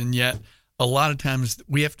words, and yet a lot of times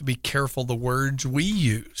we have to be careful the words we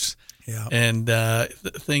use. Yeah. And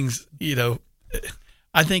things,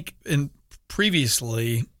 I think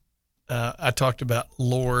previously I talked about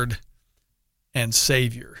Lord and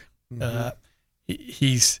Savior.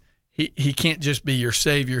 He can't just be your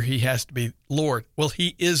Savior. He has to be Lord. Well,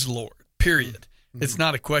 he is Lord, period. It's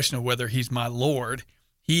not a question of whether he's my Lord.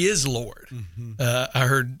 He is Lord. I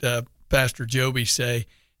heard Pastor Joby say,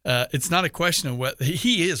 it's not a question of whether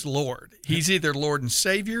he is Lord. He's either Lord and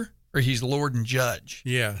Savior or he's Lord and Judge.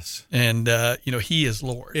 Yes. And, he is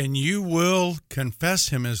Lord. And you will confess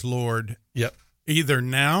him as Lord. Yep. Either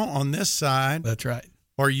now on this side. That's right.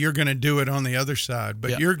 Or you're going to do it on the other side.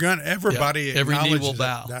 But you're going to, everybody every knee will acknowledges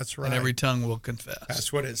bow. That's right. And every tongue will confess.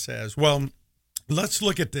 That's what it says. Well, let's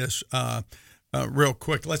look at this real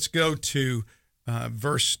quick. Let's go to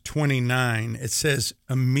verse 29. It says,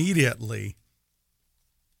 immediately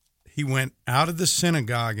he went out of the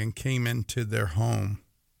synagogue and came into their home.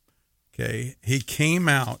 Okay. He came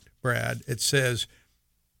out, Brad. It says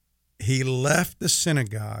he left the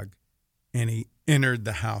synagogue and he entered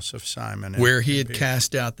the house of Simon. Where he had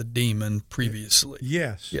cast out the demon previously.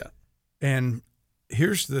 Yes. Yeah. And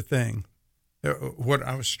here's the thing, what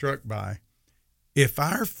I was struck by. If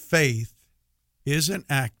our faith isn't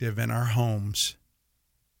active in our homes,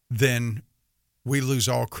 then we lose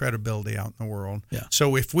all credibility out in the world. Yeah.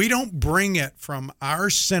 So if we don't bring it from our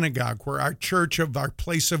synagogue, where our church of our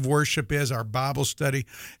place of worship is, our Bible study,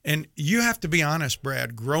 and you have to be honest,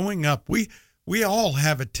 Brad, growing up, we all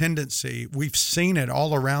have a tendency, we've seen it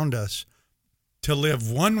all around us, to live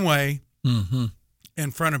one way in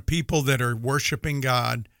front of people that are worshiping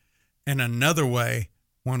God and another way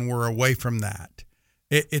when we're away from that.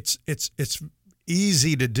 It's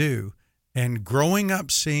easy to do. And growing up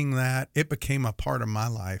seeing that, it became a part of my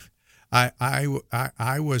life. I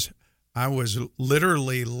was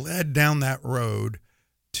literally led down that road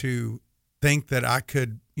to think that I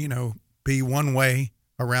could, be one way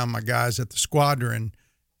around my guys at the squadron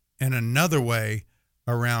and another way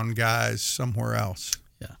around guys somewhere else.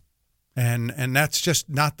 Yeah. And that's just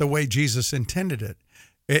not the way Jesus intended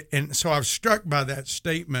it. And so I was struck by that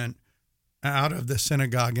statement, out of the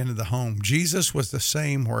synagogue into the home. Jesus was the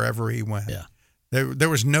same wherever he went. Yeah. There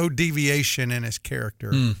was no deviation in his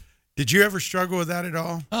character. Did you ever struggle with that at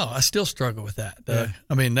all? Oh, I still struggle with that. Yeah.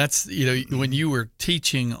 I mean, that's, when you were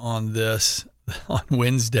teaching on this on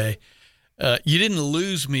Wednesday, you didn't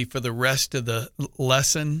lose me for the rest of the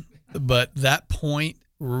lesson, but that point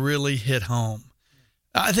really hit home.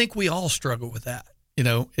 I think we all struggle with that.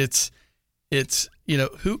 It's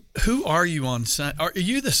who are you on Sunday? Are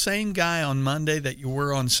you the same guy on Monday that you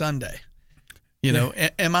were on Sunday?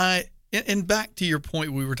 Am I, and back to your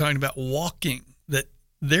point, we were talking about walking, that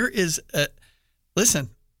there is listen,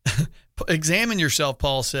 examine yourself,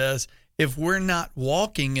 Paul says, if we're not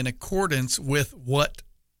walking in accordance with what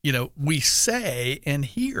we say and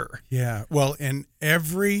hear. Yeah. Well, and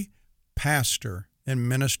every pastor and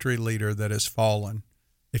ministry leader that has fallen,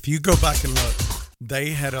 if you go back and look,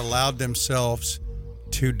 they had allowed themselves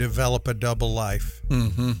to develop a double life.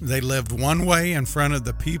 Mm-hmm. They lived one way in front of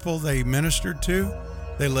the people they ministered to.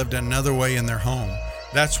 They lived another way in their home.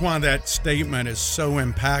 That's why that statement is so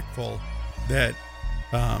impactful, that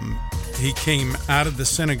he came out of the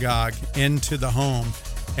synagogue into the home,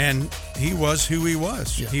 and he was who he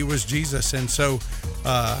was. Yeah. He was Jesus. And so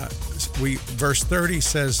verse 30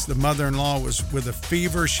 says the mother-in-law was with a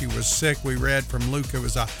fever. She was sick. We read from Luke, it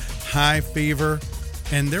was a high fever.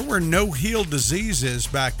 And there were no healed diseases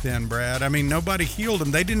back then, Brad. I mean, nobody healed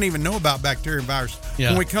them. They didn't even know about bacteria and virus. Yeah.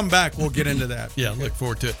 When we come back, we'll get into that. Yeah, look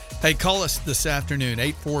forward to it. Hey, call us this afternoon,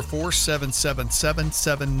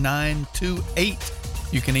 844-777-7928.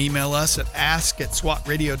 You can email us at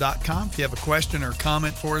ask@swatradio.com if you have a question or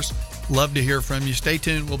comment for us. Love to hear from you. Stay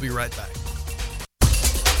tuned. We'll be right back.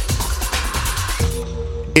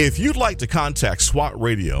 If you'd like to contact SWAT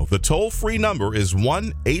Radio, the toll-free number is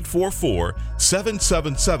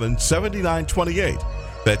 1-844-777-7928.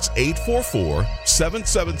 That's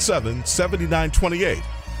 844-777-7928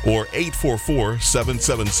 or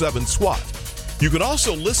 844-777-SWAT. You can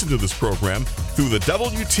also listen to this program through the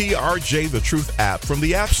WTRJ The Truth app from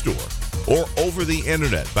the App Store or over the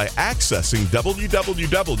internet by accessing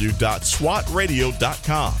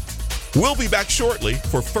www.swatradio.com. We'll be back shortly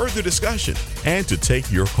for further discussion and to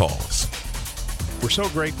take your calls. We're so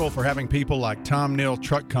grateful for having people like Tom Neal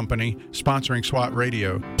Truck Company sponsoring SWAT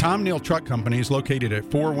Radio. Tom Neal Truck Company is located at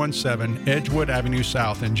 417 Edgewood Avenue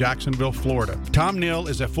South in Jacksonville, Florida. Tom Neal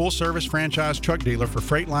is a full-service franchise truck dealer for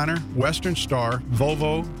Freightliner, Western Star,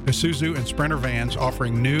 Volvo, Isuzu, and Sprinter vans,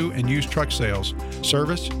 offering new and used truck sales,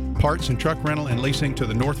 service, parts and truck rental and leasing to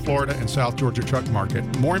the North Florida and South Georgia truck market.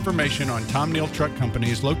 More information on Tom Neal Truck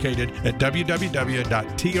Company is located at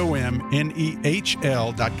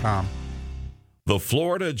www.tomnehl.com. The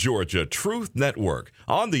Florida Georgia Truth Network,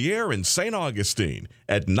 on the air in St. Augustine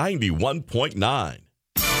at 91.9.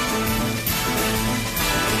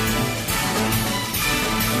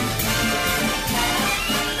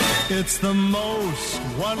 It's the most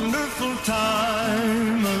wonderful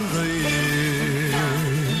time of the year,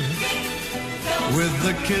 with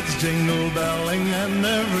the kids jingle belling and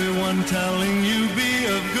everyone telling you be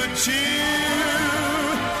of good cheer.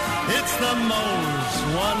 It's the most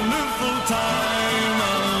wonderful time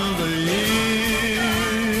of the year.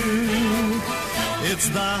 It's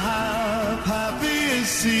the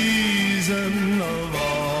happiest season of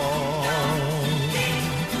all,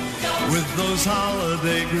 with those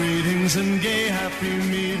holiday greetings and gay happy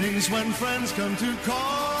meetings when friends come to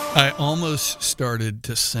call. I almost started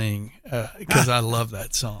to sing because I love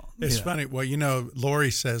that song. It's funny. Well,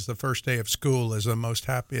 Lori says the first day of school is the most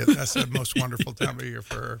happiest. That's the most wonderful time of year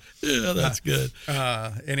for her. Yeah, that's good.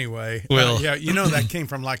 Anyway, well, that came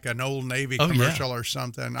from like an Old Navy commercial or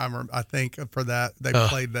something. I think for that they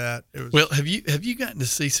played that. It was, have you gotten to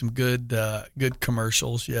see some good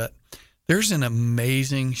commercials yet? There's an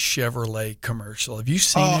amazing Chevrolet commercial. Have you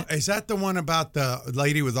seen it? Is that the one about the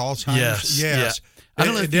lady with Alzheimer's? Yes. Yeah. I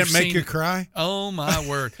don't know. Did it make you cry? Oh my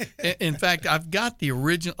word! In fact, I've got the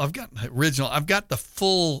original. I've got the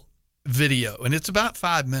full video, and it's about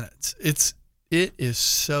 5 minutes. It is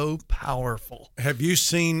so powerful. Have you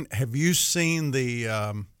seen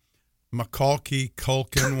the Macaulay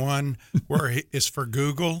Culkin one where it's for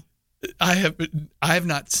Google? I have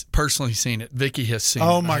not personally seen it. Vicky has seen it.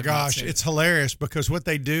 Oh my gosh, it's hilarious because what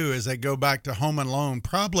they do is they go back to Home Alone.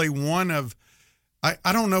 Probably one of,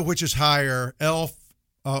 I don't know which is higher, Elf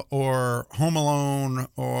or Home Alone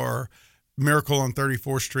or Miracle on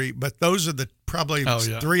 34th Street, but those are probably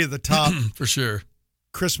three of the top for sure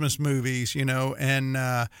Christmas movies, and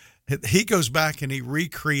he goes back and he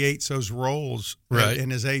recreates those roles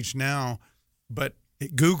in his age now, but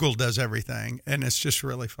Google does everything, and it's just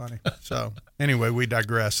really funny. So anyway, we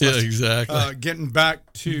digress. Exactly. Getting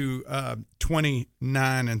back to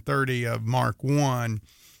 29 and 30 of Mark 1,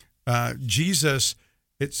 Jesus,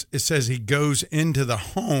 it says he goes into the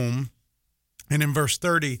home, and in verse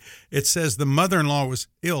 30, it says the mother-in-law was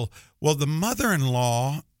ill. Well, the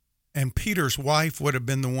mother-in-law and Peter's wife would have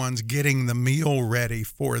been the ones getting the meal ready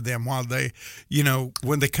for them while they,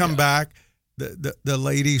 when they come back, the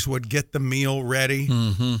ladies would get the meal ready,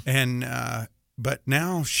 and but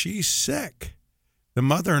now she's sick. The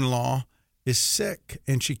mother-in-law is sick,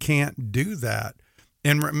 and she can't do that.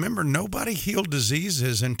 And remember, nobody healed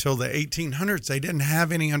diseases until the 1800s. They didn't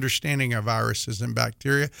have any understanding of viruses and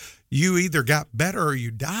bacteria. You either got better or you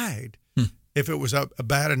died if it was a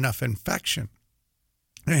bad enough infection.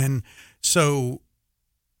 And so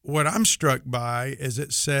what I'm struck by is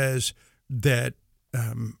it says that,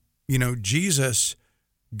 Jesus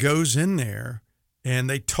goes in there and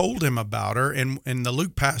they told him about her. And in the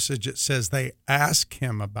Luke passage, it says they asked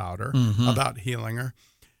him about her, about healing her.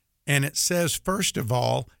 And it says, first of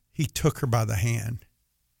all, he took her by the hand.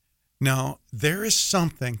 Now, there is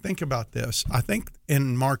something, think about this. I think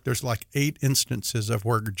in Mark, there's like 8 instances of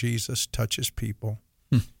where Jesus touches people.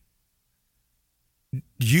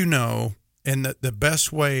 And the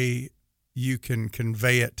best way you can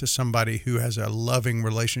convey it to somebody who has a loving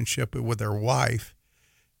relationship with their wife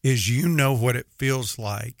is what it feels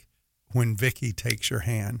like when Vicky takes your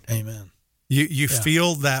hand. Amen. You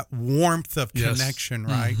feel that warmth of connection,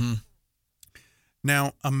 right? Mm-hmm.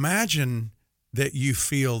 Now, imagine that you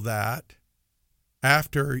feel that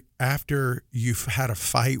after you've had a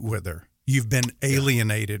fight with her. You've been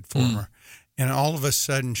alienated from her. And all of a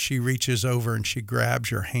sudden she reaches over and she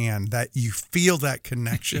grabs your hand, that you feel that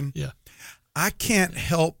connection. Yeah. I can't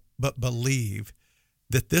help but believe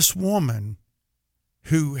that this woman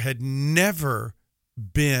who had never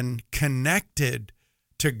been connected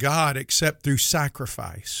to God except through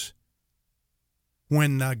sacrifice,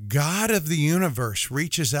 when the God of the universe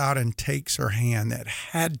reaches out and takes her hand, that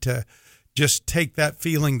had to just take that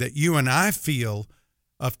feeling that you and I feel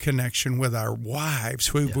of connection with our wives,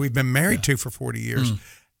 who we've been married to for 40 years,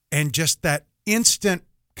 and just that instant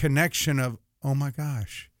connection of, oh my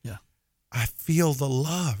gosh, I feel the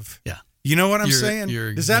love. Yeah. You know what I'm saying?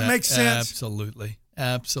 Does that make sense? Absolutely.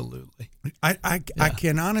 Absolutely. I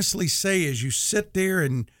can honestly say, as you sit there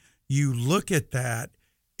and you look at that,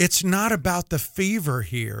 it's not about the fever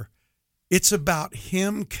here. It's about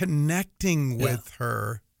him connecting with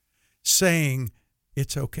her, saying,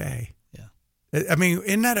 it's okay. I mean,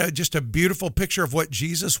 isn't that just a beautiful picture of what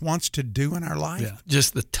Jesus wants to do in our life? Yeah,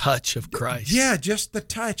 just the touch of Christ. Yeah, just the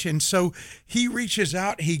touch. And so he reaches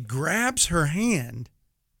out, he grabs her hand,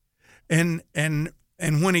 and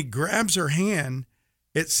when he grabs her hand,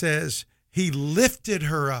 it says he lifted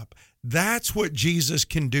her up. That's what Jesus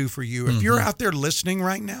can do for you. If you're out there listening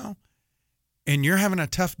right now and you're having a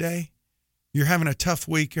tough day, you're having a tough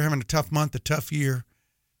week, you're having a tough month, a tough year,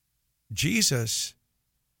 Jesus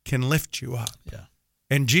can lift you up. Yeah.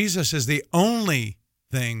 And Jesus is the only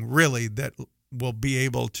thing really that will be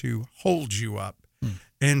able to hold you up.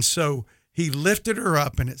 And so he lifted her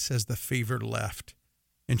up, and it says the fever left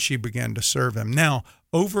and she began to serve him. Now,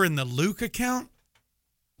 over in the Luke account,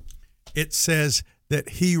 it says that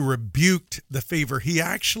he rebuked the fever. He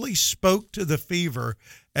actually spoke to the fever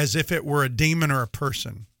as if it were a demon or a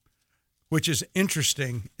person, which is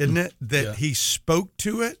interesting, isn't it? That he spoke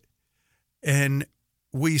to it. And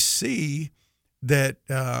we see that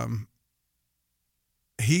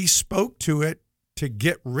he spoke to it to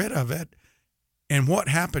get rid of it. And what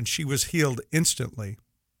happened? She was healed instantly.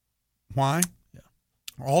 Why? Yeah.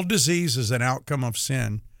 All disease is an outcome of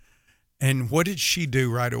sin. And what did she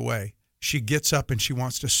do right away? She gets up and she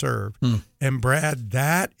wants to serve. And Brad,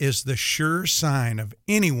 that is the sure sign of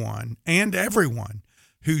anyone and everyone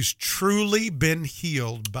who's truly been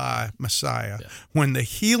healed by Messiah. Yeah. When the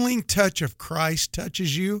healing touch of Christ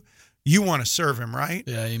touches you, you want to serve him, right?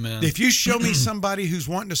 Yeah, amen. If you show me somebody who's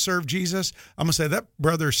wanting to serve Jesus, I'm going to say that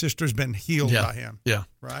brother or sister's been healed by him. Yeah.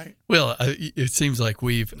 Right? Well, it seems like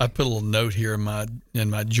I put a little note here in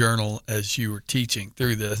my journal as you were teaching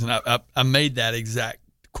through this, and I made that exact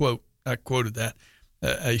quote. I quoted that.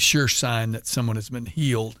 A sure sign that someone has been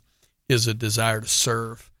healed is a desire to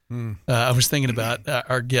serve. I was thinking about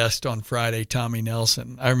our guest on Friday, Tommy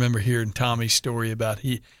Nelson. I remember hearing Tommy's story about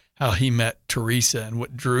how he met Teresa, and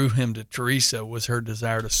what drew him to Teresa was her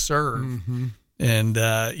desire to serve. And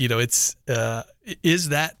does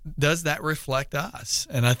that reflect us?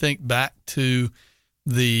 And I think back to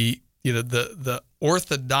the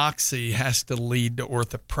orthodoxy has to lead to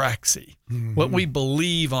orthopraxy. What we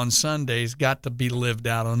believe on Sunday's got to be lived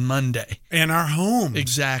out on Monday. In our homes.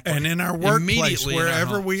 Exactly. And in our workplace,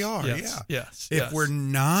 wherever we are. Yes. If we're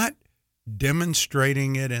not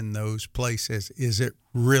demonstrating it in those places, is it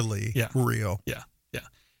really real? Yeah.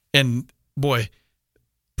 And boy,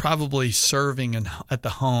 probably serving in the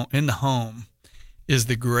home is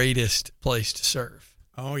the greatest place to serve.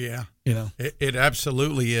 Oh yeah, it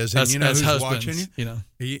absolutely is. And you know who's watching you?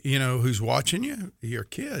 You know who's watching you? Your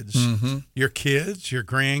kids, your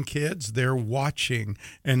grandkids. They're watching,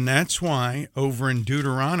 and that's why over in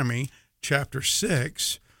Deuteronomy chapter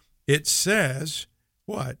 6, it says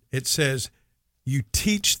what? It says, "You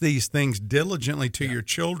teach these things diligently to your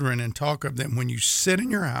children, and talk of them when you sit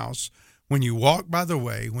in your house, when you walk by the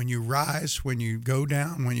way, when you rise, when you go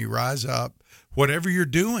down, when you rise up, whatever you're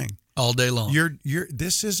doing." all day long.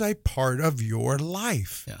 This is a part of your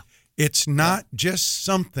life. Yeah. It's not just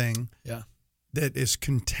something that is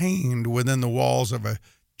contained within the walls of a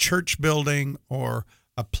church building or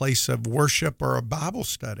a place of worship or a Bible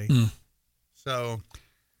study. So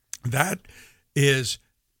that is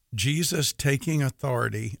Jesus taking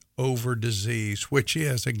authority over disease, which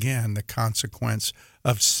is, again, the consequence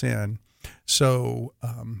of sin. So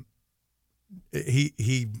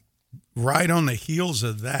he right on the heels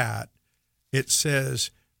of that, it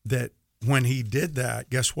says that when he did that,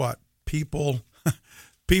 guess what? People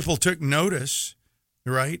took notice,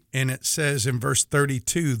 right? And it says in verse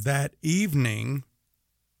 32, that evening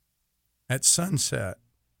at sunset,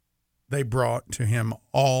 they brought to him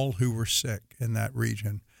all who were sick in that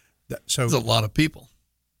region. So there's a lot of people.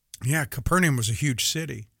 Yeah, Capernaum was a huge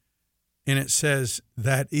city. And it says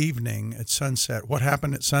that evening at sunset, what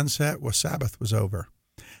happened at sunset? Well, Sabbath was over.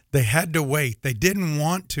 They had to wait. They didn't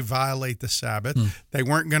want to violate the Sabbath. They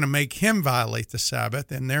weren't going to make him violate the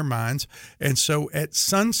Sabbath in their minds. And so at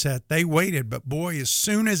sunset, they waited. But boy, as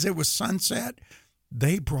soon as it was sunset,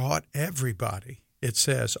 they brought everybody. It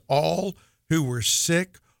says all who were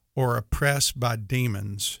sick or oppressed by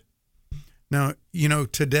demons. Now,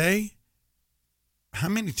 today, how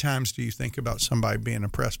many times do you think about somebody being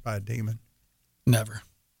oppressed by a demon? Never.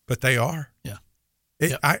 But they are. Yeah.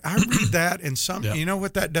 I read that, and you know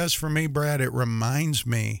what that does for me, Brad? It reminds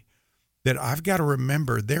me that I've got to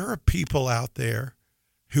remember there are people out there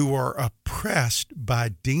who are oppressed by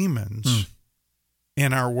demons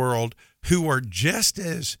in our world who are just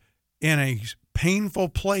as in a painful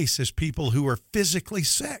place as people who are physically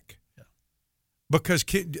sick. Yeah. Because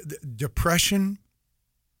depression,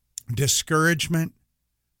 discouragement,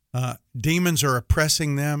 demons are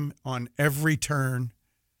oppressing them on every turn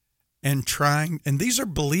and these are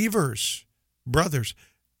believers, brothers.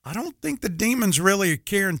 I don't think the demons really are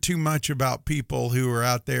caring too much about people who are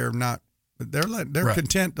out there they're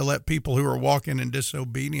content to let people who are walking in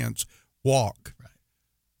disobedience walk. Right.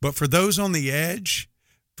 But for those on the edge,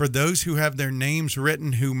 for those who have their names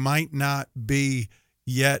written who might not be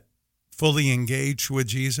yet fully engaged with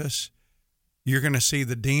Jesus, you're going to see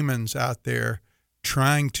the demons out there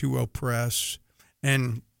trying to oppress.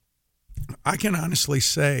 And I can honestly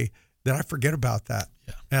say that I forget about that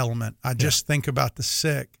element. I just think about the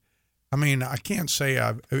sick. I mean, I can't say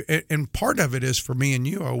and part of it is for me and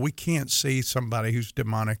you, we can't see somebody who's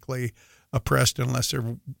demonically oppressed unless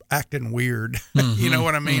they're acting weird. You know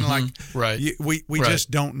what I mean? Like, we just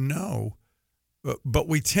don't know. But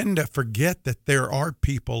we tend to forget that there are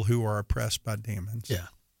people who are oppressed by demons. Yeah.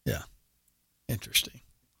 Yeah. Interesting.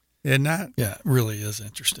 Isn't that? Yeah, it really is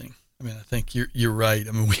interesting. I mean, I think you're right.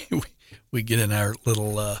 I mean, we get in our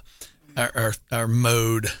little our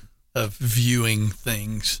mode of viewing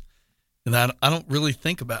things, and I don't really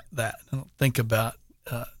think about that. I don't think about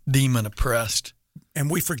demon oppressed,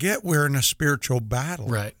 and we forget we're in a spiritual battle,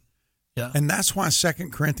 right? Yeah, and that's why 2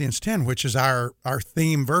 Corinthians 10, which is our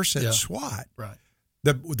theme verse at SWAT, right?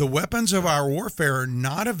 The weapons of our warfare are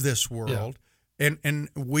not of this world, and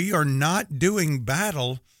we are not doing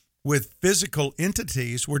battle with physical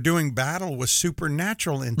entities. We're doing battle with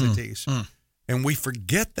supernatural entities. And we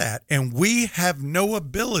forget that. And we have no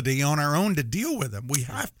ability on our own to deal with them. We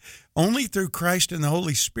have only through Christ and the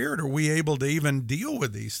Holy Spirit are we able to even deal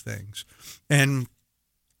with these things. And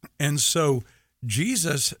so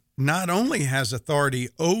Jesus not only has authority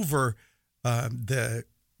over the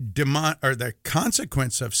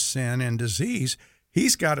consequence of sin and disease,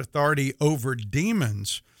 he's got authority over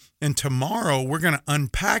demons. And tomorrow we're going to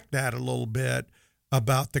unpack that a little bit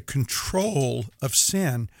about the control of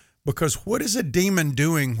sin. Because what is a demon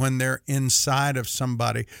doing when they're inside of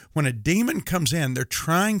somebody? When a demon comes in, they're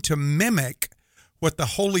trying to mimic what the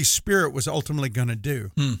Holy Spirit was ultimately going to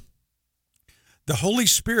do. The Holy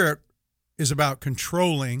Spirit is about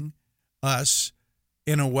controlling us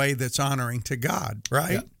in a way that's honoring to God,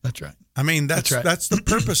 right? Yeah, that's right. I mean, that's the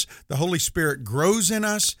purpose. The Holy Spirit grows in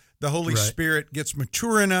us. The Holy Spirit gets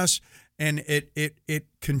mature in us, and it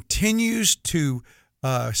continues to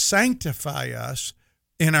sanctify us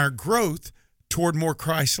in our growth toward more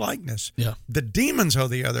Christ-likeness. Yeah. The demons,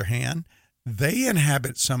 on the other hand, they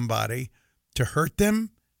inhabit somebody to hurt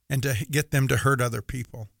them and to get them to hurt other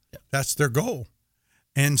people. Yeah. That's their goal.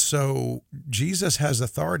 And so Jesus has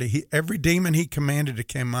authority. Every demon he commanded to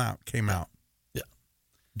came out. Yeah.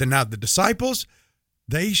 Now the disciples,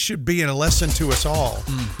 they should be a lesson to us all.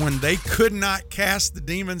 When they could not cast the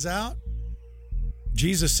demons out,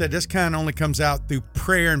 Jesus said this kind only comes out through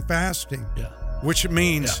prayer and fasting. Yeah. Which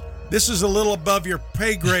means this is a little above your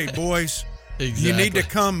pay grade, boys. Exactly. You need to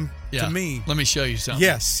come Yeah. to me. Let me show you something.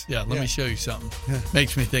 Yes. Yeah, let me show you something. Yeah.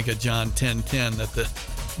 Makes me think of John 10:10 that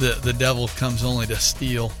the devil comes only to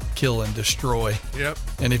steal, kill, and destroy. Yep.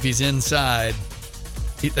 And if he's inside,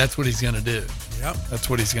 that's what he's going to do. Yep. That's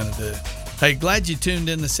what he's going to do. Hey, glad you tuned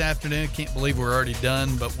in this afternoon. Can't believe we're already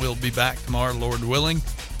done, but we'll be back tomorrow, Lord willing.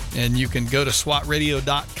 And you can go to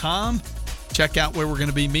swatradio.com, check out where we're going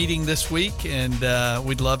to be meeting this week, and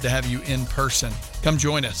we'd love to have you in person. Come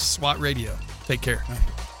join us, SWAT Radio. Take care.